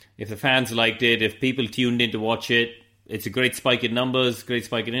went. If the fans liked it, if people tuned in to watch it, it's a great spike in numbers, great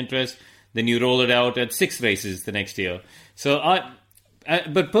spike in interest. Then you roll it out at 6 races the next year. So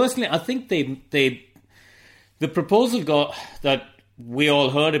but personally, I think the proposal that we all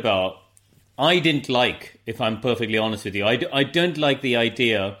heard about, I didn't like, if I'm perfectly honest with you. I don't like the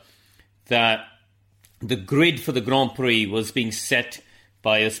idea that the grid for the Grand Prix was being set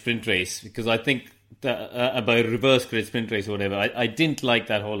by a sprint race, because I think that, by a reverse grid sprint race or whatever, I didn't like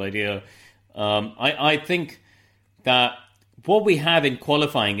that whole idea. I think that what we have in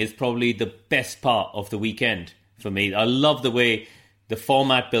qualifying is probably the best part of the weekend for me. I love the way the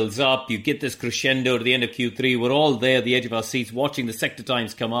format builds up. You get this crescendo at the end of Q3. We're all there at the edge of our seats watching the sector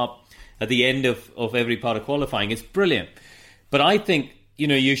times come up at the end of every part of qualifying. It's brilliant. But I think,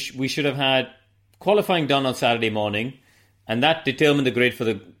 we should have had qualifying done on Saturday morning, and that determined the grid for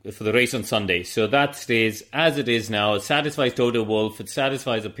the race on Sunday. So that stays as it is now. It satisfies Toto Wolff. It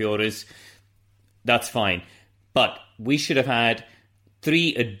satisfies the purists. That's fine. But we should have had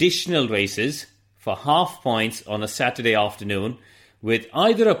 3 additional races for half points on a Saturday afternoon with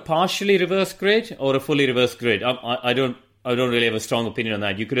either a partially reverse grid or a fully reverse grid. I don't I don't really have a strong opinion on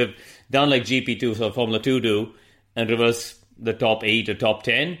that. You could have done like GP2, so Formula 2 do, and reverse the top 8 or top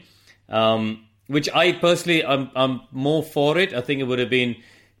 10, which I personally, I'm more for it. I think it would have been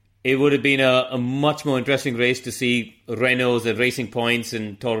a much more interesting race to see Renault's at Racing Points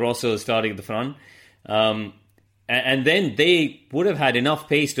and Toro Rosso starting at the front. And then they would have had enough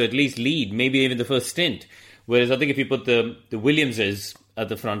pace to at least lead, maybe even the first stint. Whereas I think if you put the Williamses at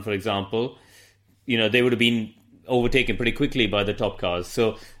the front, for example, they would have been overtaken pretty quickly by the top cars.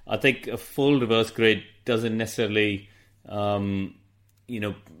 So I think a full reverse grid doesn't necessarily,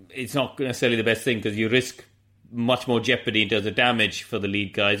 it's not necessarily the best thing, because you risk much more jeopardy in terms of damage for the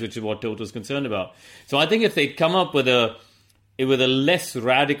lead guys, which is what Toto's concerned about. So I think if they'd come up with a less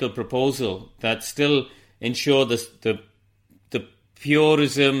radical proposal that still ensure the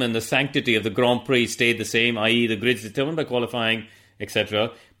purism and the sanctity of the Grand Prix stayed the same, i.e. the grid's determined by qualifying,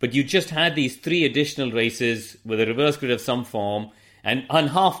 etc. But you just had these 3 additional races with a reverse grid of some form and on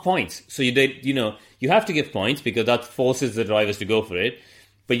half points. So you have to give points because that forces the drivers to go for it,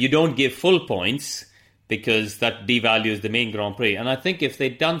 but you don't give full points because that devalues the main Grand Prix. And I think if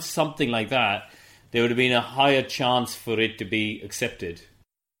they'd done something like that, there would have been a higher chance for it to be accepted.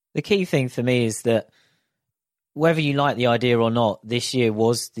 The key thing for me is that whether you like the idea or not, this year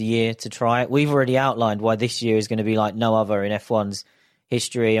was the year to try it. We've already outlined why this year is going to be like no other in F1's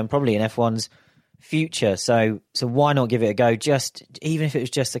history and probably in F1's future. So why not give it a go? Just even if it was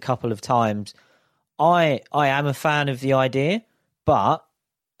just a couple of times. I am a fan of the idea, but,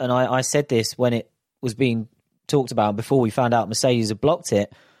 and I said this when it was being talked about before we found out Mercedes had blocked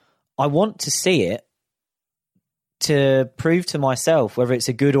it, I want to see it to prove to myself whether it's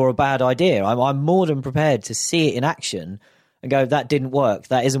a good or a bad idea. I'm more than prepared to see it in action and go, that didn't work.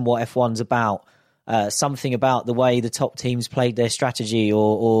 That isn't what F1's about. Something about the way the top teams played their strategy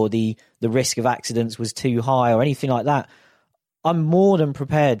or the risk of accidents was too high or anything like that. I'm more than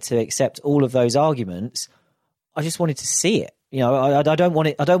prepared to accept all of those arguments. I just wanted to see it. I don't want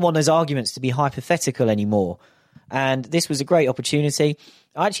it. I don't want those arguments to be hypothetical anymore. And this was a great opportunity.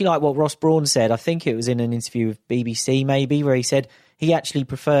 I actually like what Ross Brawn said. I think it was in an interview with BBC maybe, where he said he actually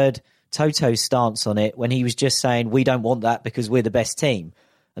preferred Toto's stance on it when he was just saying, we don't want that because we're the best team.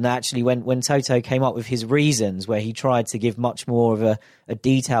 And actually when Toto came up with his reasons, where he tried to give much more of a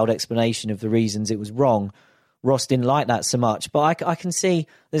detailed explanation of the reasons it was wrong, Ross didn't like that so much. But I can see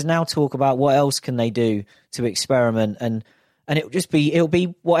there's now talk about what else can they do to experiment, and it'll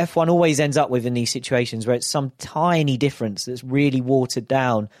be what F1 always ends up with in these situations, where it's some tiny difference that's really watered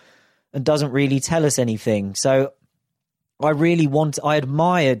down and doesn't really tell us anything. So I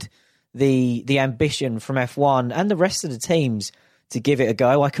admired the ambition from F1 and the rest of the teams to give it a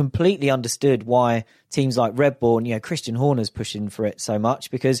go. I completely understood why teams like Red Bull and Christian Horner's pushing for it so much,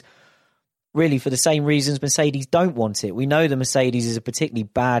 because really for the same reasons Mercedes don't want it. We know the Mercedes is a particularly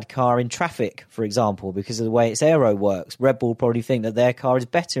bad car in traffic, for example, because of the way its aero works. Red Bull probably think that their car is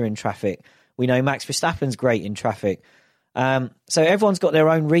better in traffic. We know Max Verstappen's great in traffic. So everyone's got their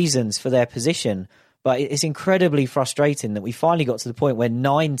own reasons for their position, but it's incredibly frustrating that we finally got to the point where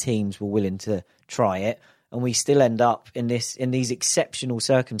 9 teams were willing to try it, and we still end up in these exceptional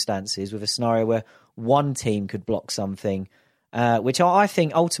circumstances with a scenario where one team could block something, which I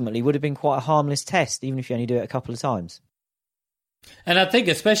think ultimately would have been quite a harmless test, even if you only do it a couple of times. And I think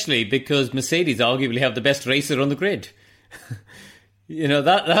especially because Mercedes arguably have the best racer on the grid.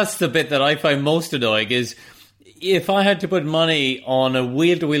 That's the bit that I find most annoying, is if I had to put money on a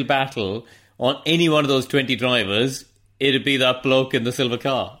wheel-to-wheel battle on any one of those 20 drivers, it'd be that bloke in the silver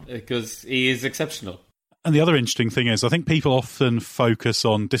car, because he is exceptional. And the other interesting thing is, I think people often focus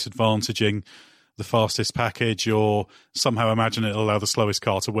on disadvantaging the fastest package or somehow imagine it'll allow the slowest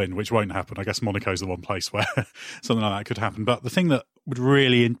car to win, which won't happen. I guess Monaco's the one place where something like that could happen. But the thing that would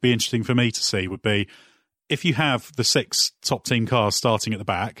really be interesting for me to see would be if you have the 6 top team cars starting at the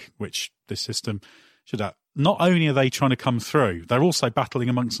back, which this system should have, not only are they trying to come through, they're also battling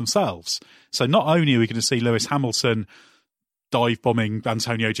amongst themselves. So not only are we going to see Lewis Hamilton dive-bombing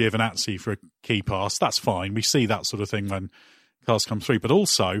Antonio Giovinazzi for a key pass, that's fine. We see that sort of thing when cars come through. But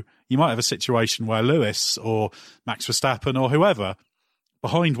also, you might have a situation where Lewis or Max Verstappen or whoever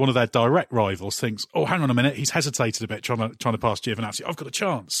behind one of their direct rivals thinks, oh, hang on a minute, he's hesitated a bit trying to pass Giovinazzi. I've got a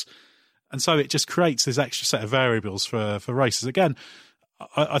chance. And so it just creates this extra set of variables for races. Again,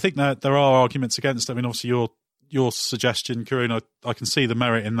 I think that there are arguments against it. I mean, obviously, your suggestion, Karun, I can see the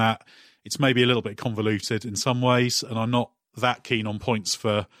merit in that. It's maybe a little bit convoluted in some ways, and I'm not that keen on points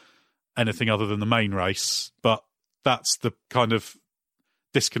for anything other than the main race, but that's the kind of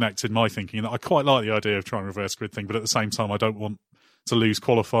disconnect in my thinking, that I quite like the idea of trying a reverse grid thing, but at the same time I don't want to lose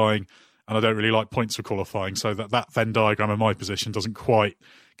qualifying and I don't really like points for qualifying, so that Venn diagram of my position doesn't quite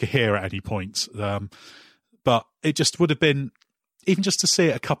cohere at any point. But it just would have been, even just to see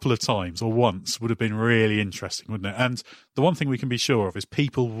it a couple of times or once would have been really interesting, wouldn't it? And the one thing we can be sure of is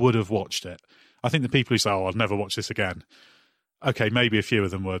people would have watched it. I think the people who say, I'll never watch this again, okay, maybe a few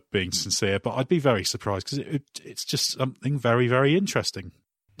of them were being sincere, but I'd be very surprised because it's just something very, very interesting.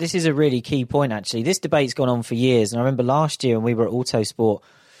 This is a really key point, actually. This debate's gone on for years, and I remember last year when we were at Autosport,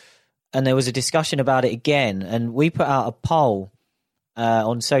 and there was a discussion about it again, and we put out a poll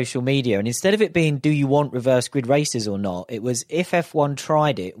on social media, and instead of it being, do you want reverse grid races or not, it was, if F1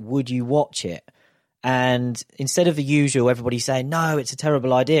 tried it, would you watch it? And instead of the usual, everybody saying, no, it's a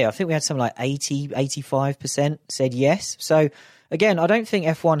terrible idea, I think we had something like 85% said yes. So, again, I don't think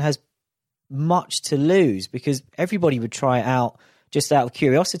F1 has much to lose because everybody would try it out just out of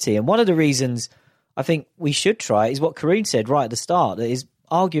curiosity. And one of the reasons I think we should try it is what Karun said right at the start, that is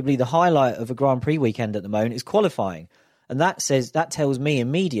arguably the highlight of a Grand Prix weekend at the moment is qualifying. And that tells me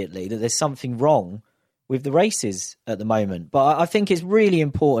immediately that there's something wrong with the races at the moment. But I think it's really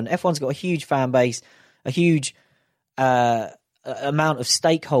important. F1's got a huge fan base, a huge amount of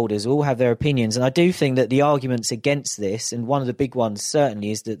stakeholders who all have their opinions. And I do think that the arguments against this, and one of the big ones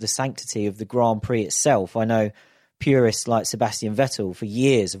certainly, is that the sanctity of the Grand Prix itself. I know purists like Sebastian Vettel for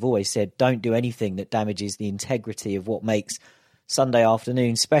years have always said, don't do anything that damages the integrity of what makes Sunday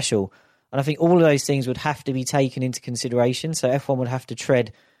afternoon special. And I think all of those things would have to be taken into consideration. So F1 would have to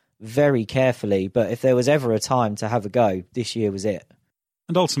tread very carefully. But if there was ever a time to have a go, this year was it.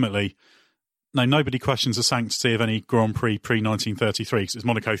 And ultimately, no, nobody questions the sanctity of any Grand Prix pre-1933, because it's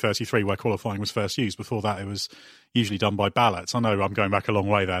Monaco 33 where qualifying was first used. Before that, it was usually done by ballots. I know I'm going back a long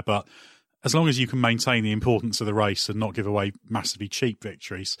way there, but as long as you can maintain the importance of the race and not give away massively cheap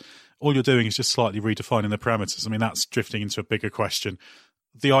victories, all you're doing is just slightly redefining the parameters. I mean, that's drifting into a bigger question.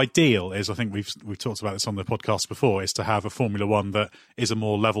 The ideal is, I think we've talked about this on the podcast before, is to have a Formula One that is a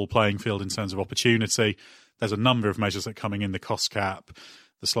more level playing field in terms of opportunity. There's a number of measures that are coming in, the cost cap,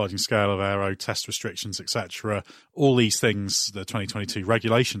 the sliding scale of aero, test restrictions, etc. All these things, the 2022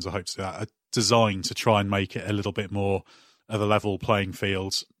 regulations, I hope to do that, are designed to try and make it a little bit more of a level playing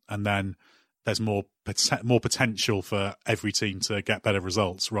field, and then there's more potential for every team to get better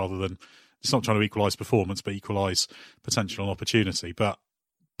results, rather than, it's not trying to equalise performance, but equalise potential and opportunity. But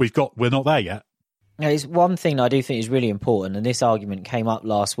we're not there yet. Now, it's one thing I do think is really important, and this argument came up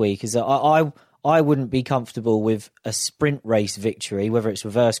last week, is that I wouldn't be comfortable with a sprint race victory, whether it's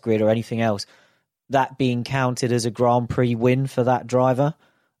reverse grid or anything else, that being counted as a Grand Prix win for that driver.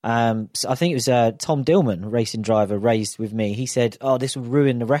 So I think it was Tom Dillman, racing driver, raised with me. He said, this will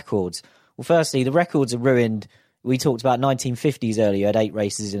ruin the records. Well, firstly, the records are ruined. We talked about 1950s earlier, had 8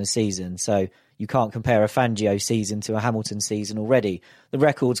 races in a season, so you can't compare a Fangio season to a Hamilton season already. The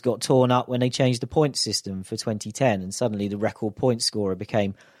records got torn up when they changed the point system for 2010, and suddenly the record point scorer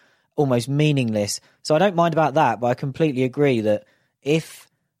became almost meaningless. So I don't mind about that, but I completely agree that if,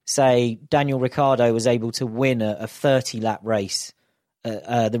 say, Daniel Ricciardo was able to win a 30-lap race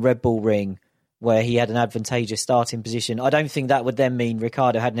at the Red Bull Ring, where he had an advantageous starting position, I don't think that would then mean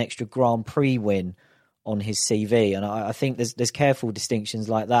Ricciardo had an extra Grand Prix win on his CV. And I think there's careful distinctions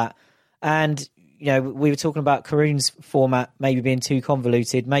like that. And, you know, we were talking about Karun's format maybe being too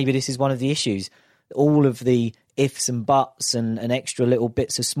convoluted. Maybe this is one of the issues. All of the ifs and buts and extra little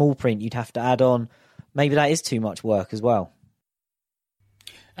bits of small print you'd have to add on, maybe that is too much work as well.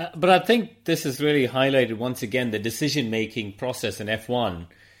 But I think this has really highlighted once again the decision-making process in F1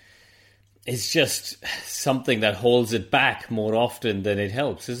 is just something that holds it back more often than it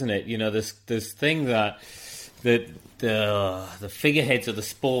helps, isn't it? You know, this thing that the figureheads of the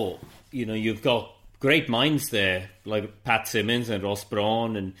sport, you know, you've got great minds there, like Pat Simmons and Ross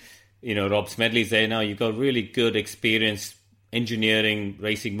Brawn and, you know, Rob Smedley's there now. You've got really good, experienced engineering,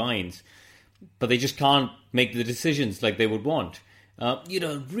 racing minds, but they just can't make the decisions like they would want. You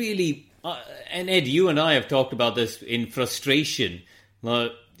know, really, and Ed, you and I have talked about this in frustration.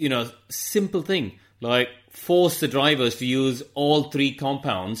 You know, simple thing, like force the drivers to use all 3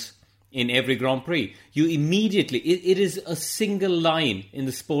 compounds in every Grand Prix. You immediately, it is a single line in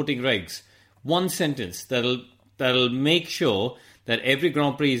the sporting regs, one sentence that'll make sure that every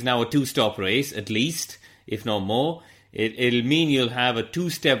Grand Prix is now a 2-stop race, at least, if not more. It'll mean you'll have a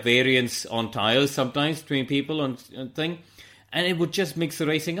 2-step variance on tyres sometimes between people on thing, and it would just mix the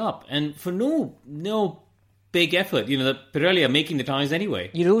racing up. And for no big effort, you know, that Pirelli are making the tyres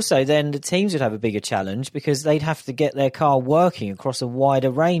anyway. You'd also then, the teams would have a bigger challenge because they'd have to get their car working across a wider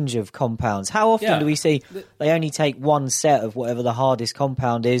range of compounds. How often do we see they only take one set of whatever the hardest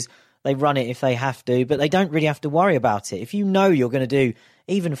compound is, they run it if they have to, but they don't really have to worry about it. If you know you're going to do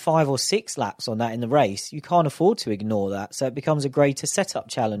even 5 or 6 laps on that in the race, you can't afford to ignore that. So it becomes a greater setup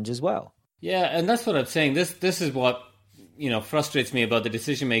challenge as well. Yeah, and that's what I'm saying. This is what frustrates me about the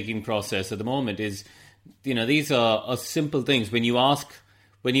decision-making process at the moment is, these are simple things. When you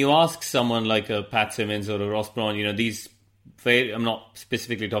ask someone like a Pat Simmons or a Ross Brawn, I'm not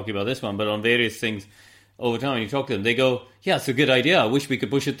specifically talking about this one, but on various things over time, when you talk to them, they go, yeah, it's a good idea. I wish we could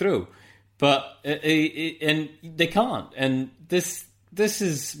push it through. But, and they can't. And this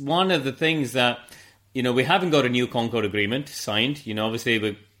is one of the things that, we haven't got a new Concord agreement signed.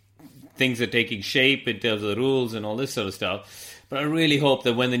 Obviously, things are taking shape in terms of the rules and all this sort of stuff. But I really hope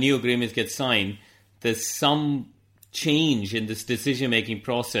that when the new agreements get signed, there's some change in this decision-making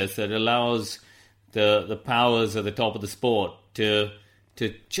process that allows the powers at the top of the sport to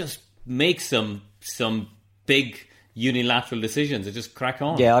just make some big unilateral decisions and just crack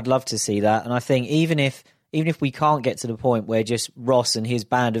on. Yeah, I'd love to see that. And I think even if we can't get to the point where just Ross and his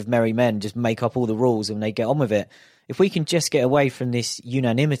band of merry men just make up all the rules and they get on with it, if we can just get away from this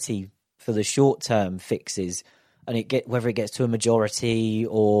unanimity for the short-term fixes, and whether it gets to a majority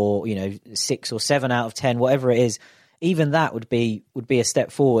or 6 or 7 out of 10, whatever it is, even that would be a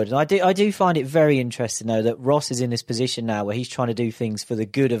step forward. And I do find it very interesting though that Ross is in this position now where he's trying to do things for the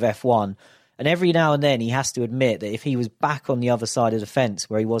good of F1, and every now and then he has to admit that if he was back on the other side of the fence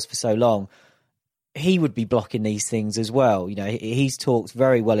where he was for so long, he would be blocking these things as well. He's talked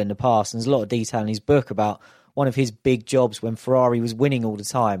very well in the past, and there's a lot of detail in his book about one of his big jobs when Ferrari was winning all the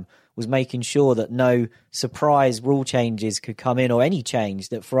time was making sure that no surprise rule changes could come in, or any change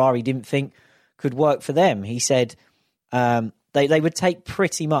that Ferrari didn't think could work for them. He said they would take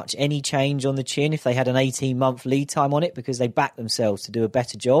pretty much any change on the chin if they had an 18-month lead time on it, because they backed themselves to do a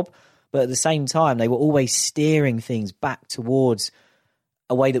better job. But at the same time, they were always steering things back towards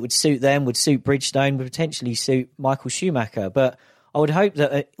a way that would suit them, would suit Bridgestone, would potentially suit Michael Schumacher. But I would hope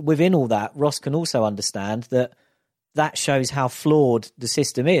that within all that, Ross can also understand that shows how flawed the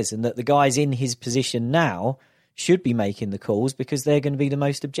system is, and that the guys in his position now should be making the calls because they're going to be the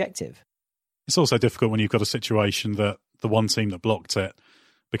most objective. It's also difficult when you've got a situation that the one team that blocked it,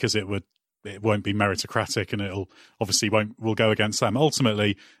 because it won't be meritocratic and will go against them.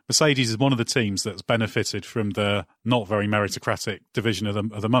 Ultimately, Mercedes is one of the teams that's benefited from the not very meritocratic division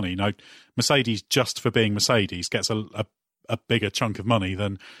of the money. Mercedes, just for being Mercedes, gets a bigger chunk of money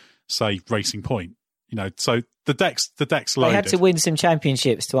than, say, Racing Point. So the deck's loaded. They had to win some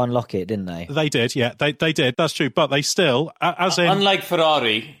championships to unlock it, didn't they? They did, yeah. They did, that's true. But they still, unlike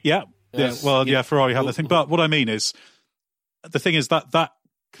Ferrari. Yeah. Ferrari had the thing. But what I mean is, the thing is that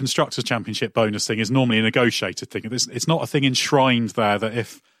Constructors' Championship bonus thing is normally a negotiated thing. It's not a thing enshrined there that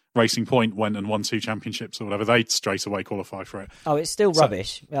if Racing Point went and won 2 championships or whatever, they'd straight away qualify for it. Oh, it's still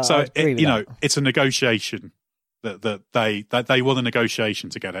rubbish. So it's a negotiation that they won a negotiation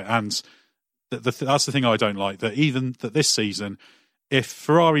to get it. And that's the thing I don't like, that this season, if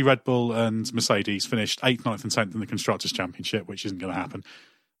Ferrari, Red Bull and Mercedes finished 8th, 9th and 10th in the Constructors' Championship, which isn't going to happen,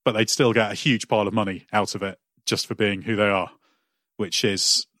 but they'd still get a huge pile of money out of it just for being who they are, which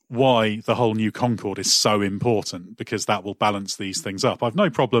is why the whole new Concord is so important, because that will balance these things up. I've no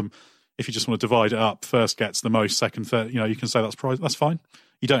problem if you just want to divide it up. First gets the most, second, third. You can say that's fine.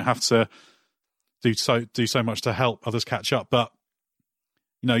 You don't have to do so much to help others catch up. But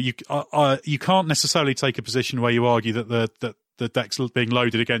you can't necessarily take a position where you argue that the deck's being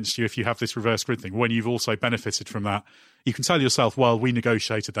loaded against you if you have this reverse grid thing, when you've also benefited from that. You can tell yourself, well, we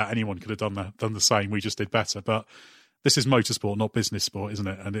negotiated that. Anyone could have done the same. We just did better. But this is motorsport, not business sport, isn't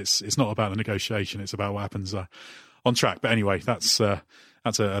it? And it's not about the negotiation. It's about what happens on track. But anyway, that's a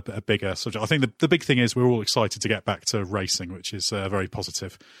bigger subject. I think the big thing is we're all excited to get back to racing, which is very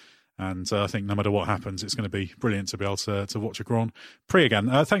positive. And I think no matter what happens, it's going to be brilliant to be able to watch a Grand Prix again.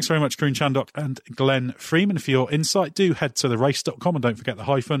 Thanks very much, Karun Chandhok and Glenn Freeman, for your insight. Do head to therace.com and don't forget the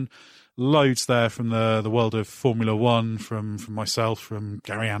hyphen. Loads there from the world of Formula One, from myself, from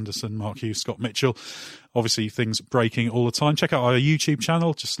Gary Anderson, Mark Hughes, Scott Mitchell. Obviously, things breaking all the time. Check out our YouTube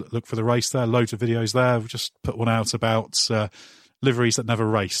channel. Just look for The Race there. Loads of videos there. We've just put one out about liveries that never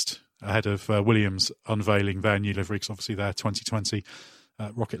raced, ahead of Williams unveiling their new livery, because obviously their 2020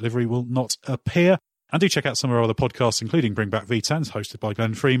 Rocket livery will not appear. And do check out some of our other podcasts, including Bring Back V10s, hosted by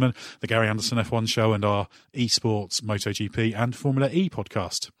Glenn Freeman, the Gary Anderson F1 show, and our eSports, MotoGP and Formula E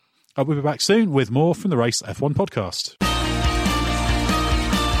podcast. We'll be back soon with more from the Race F1 podcast.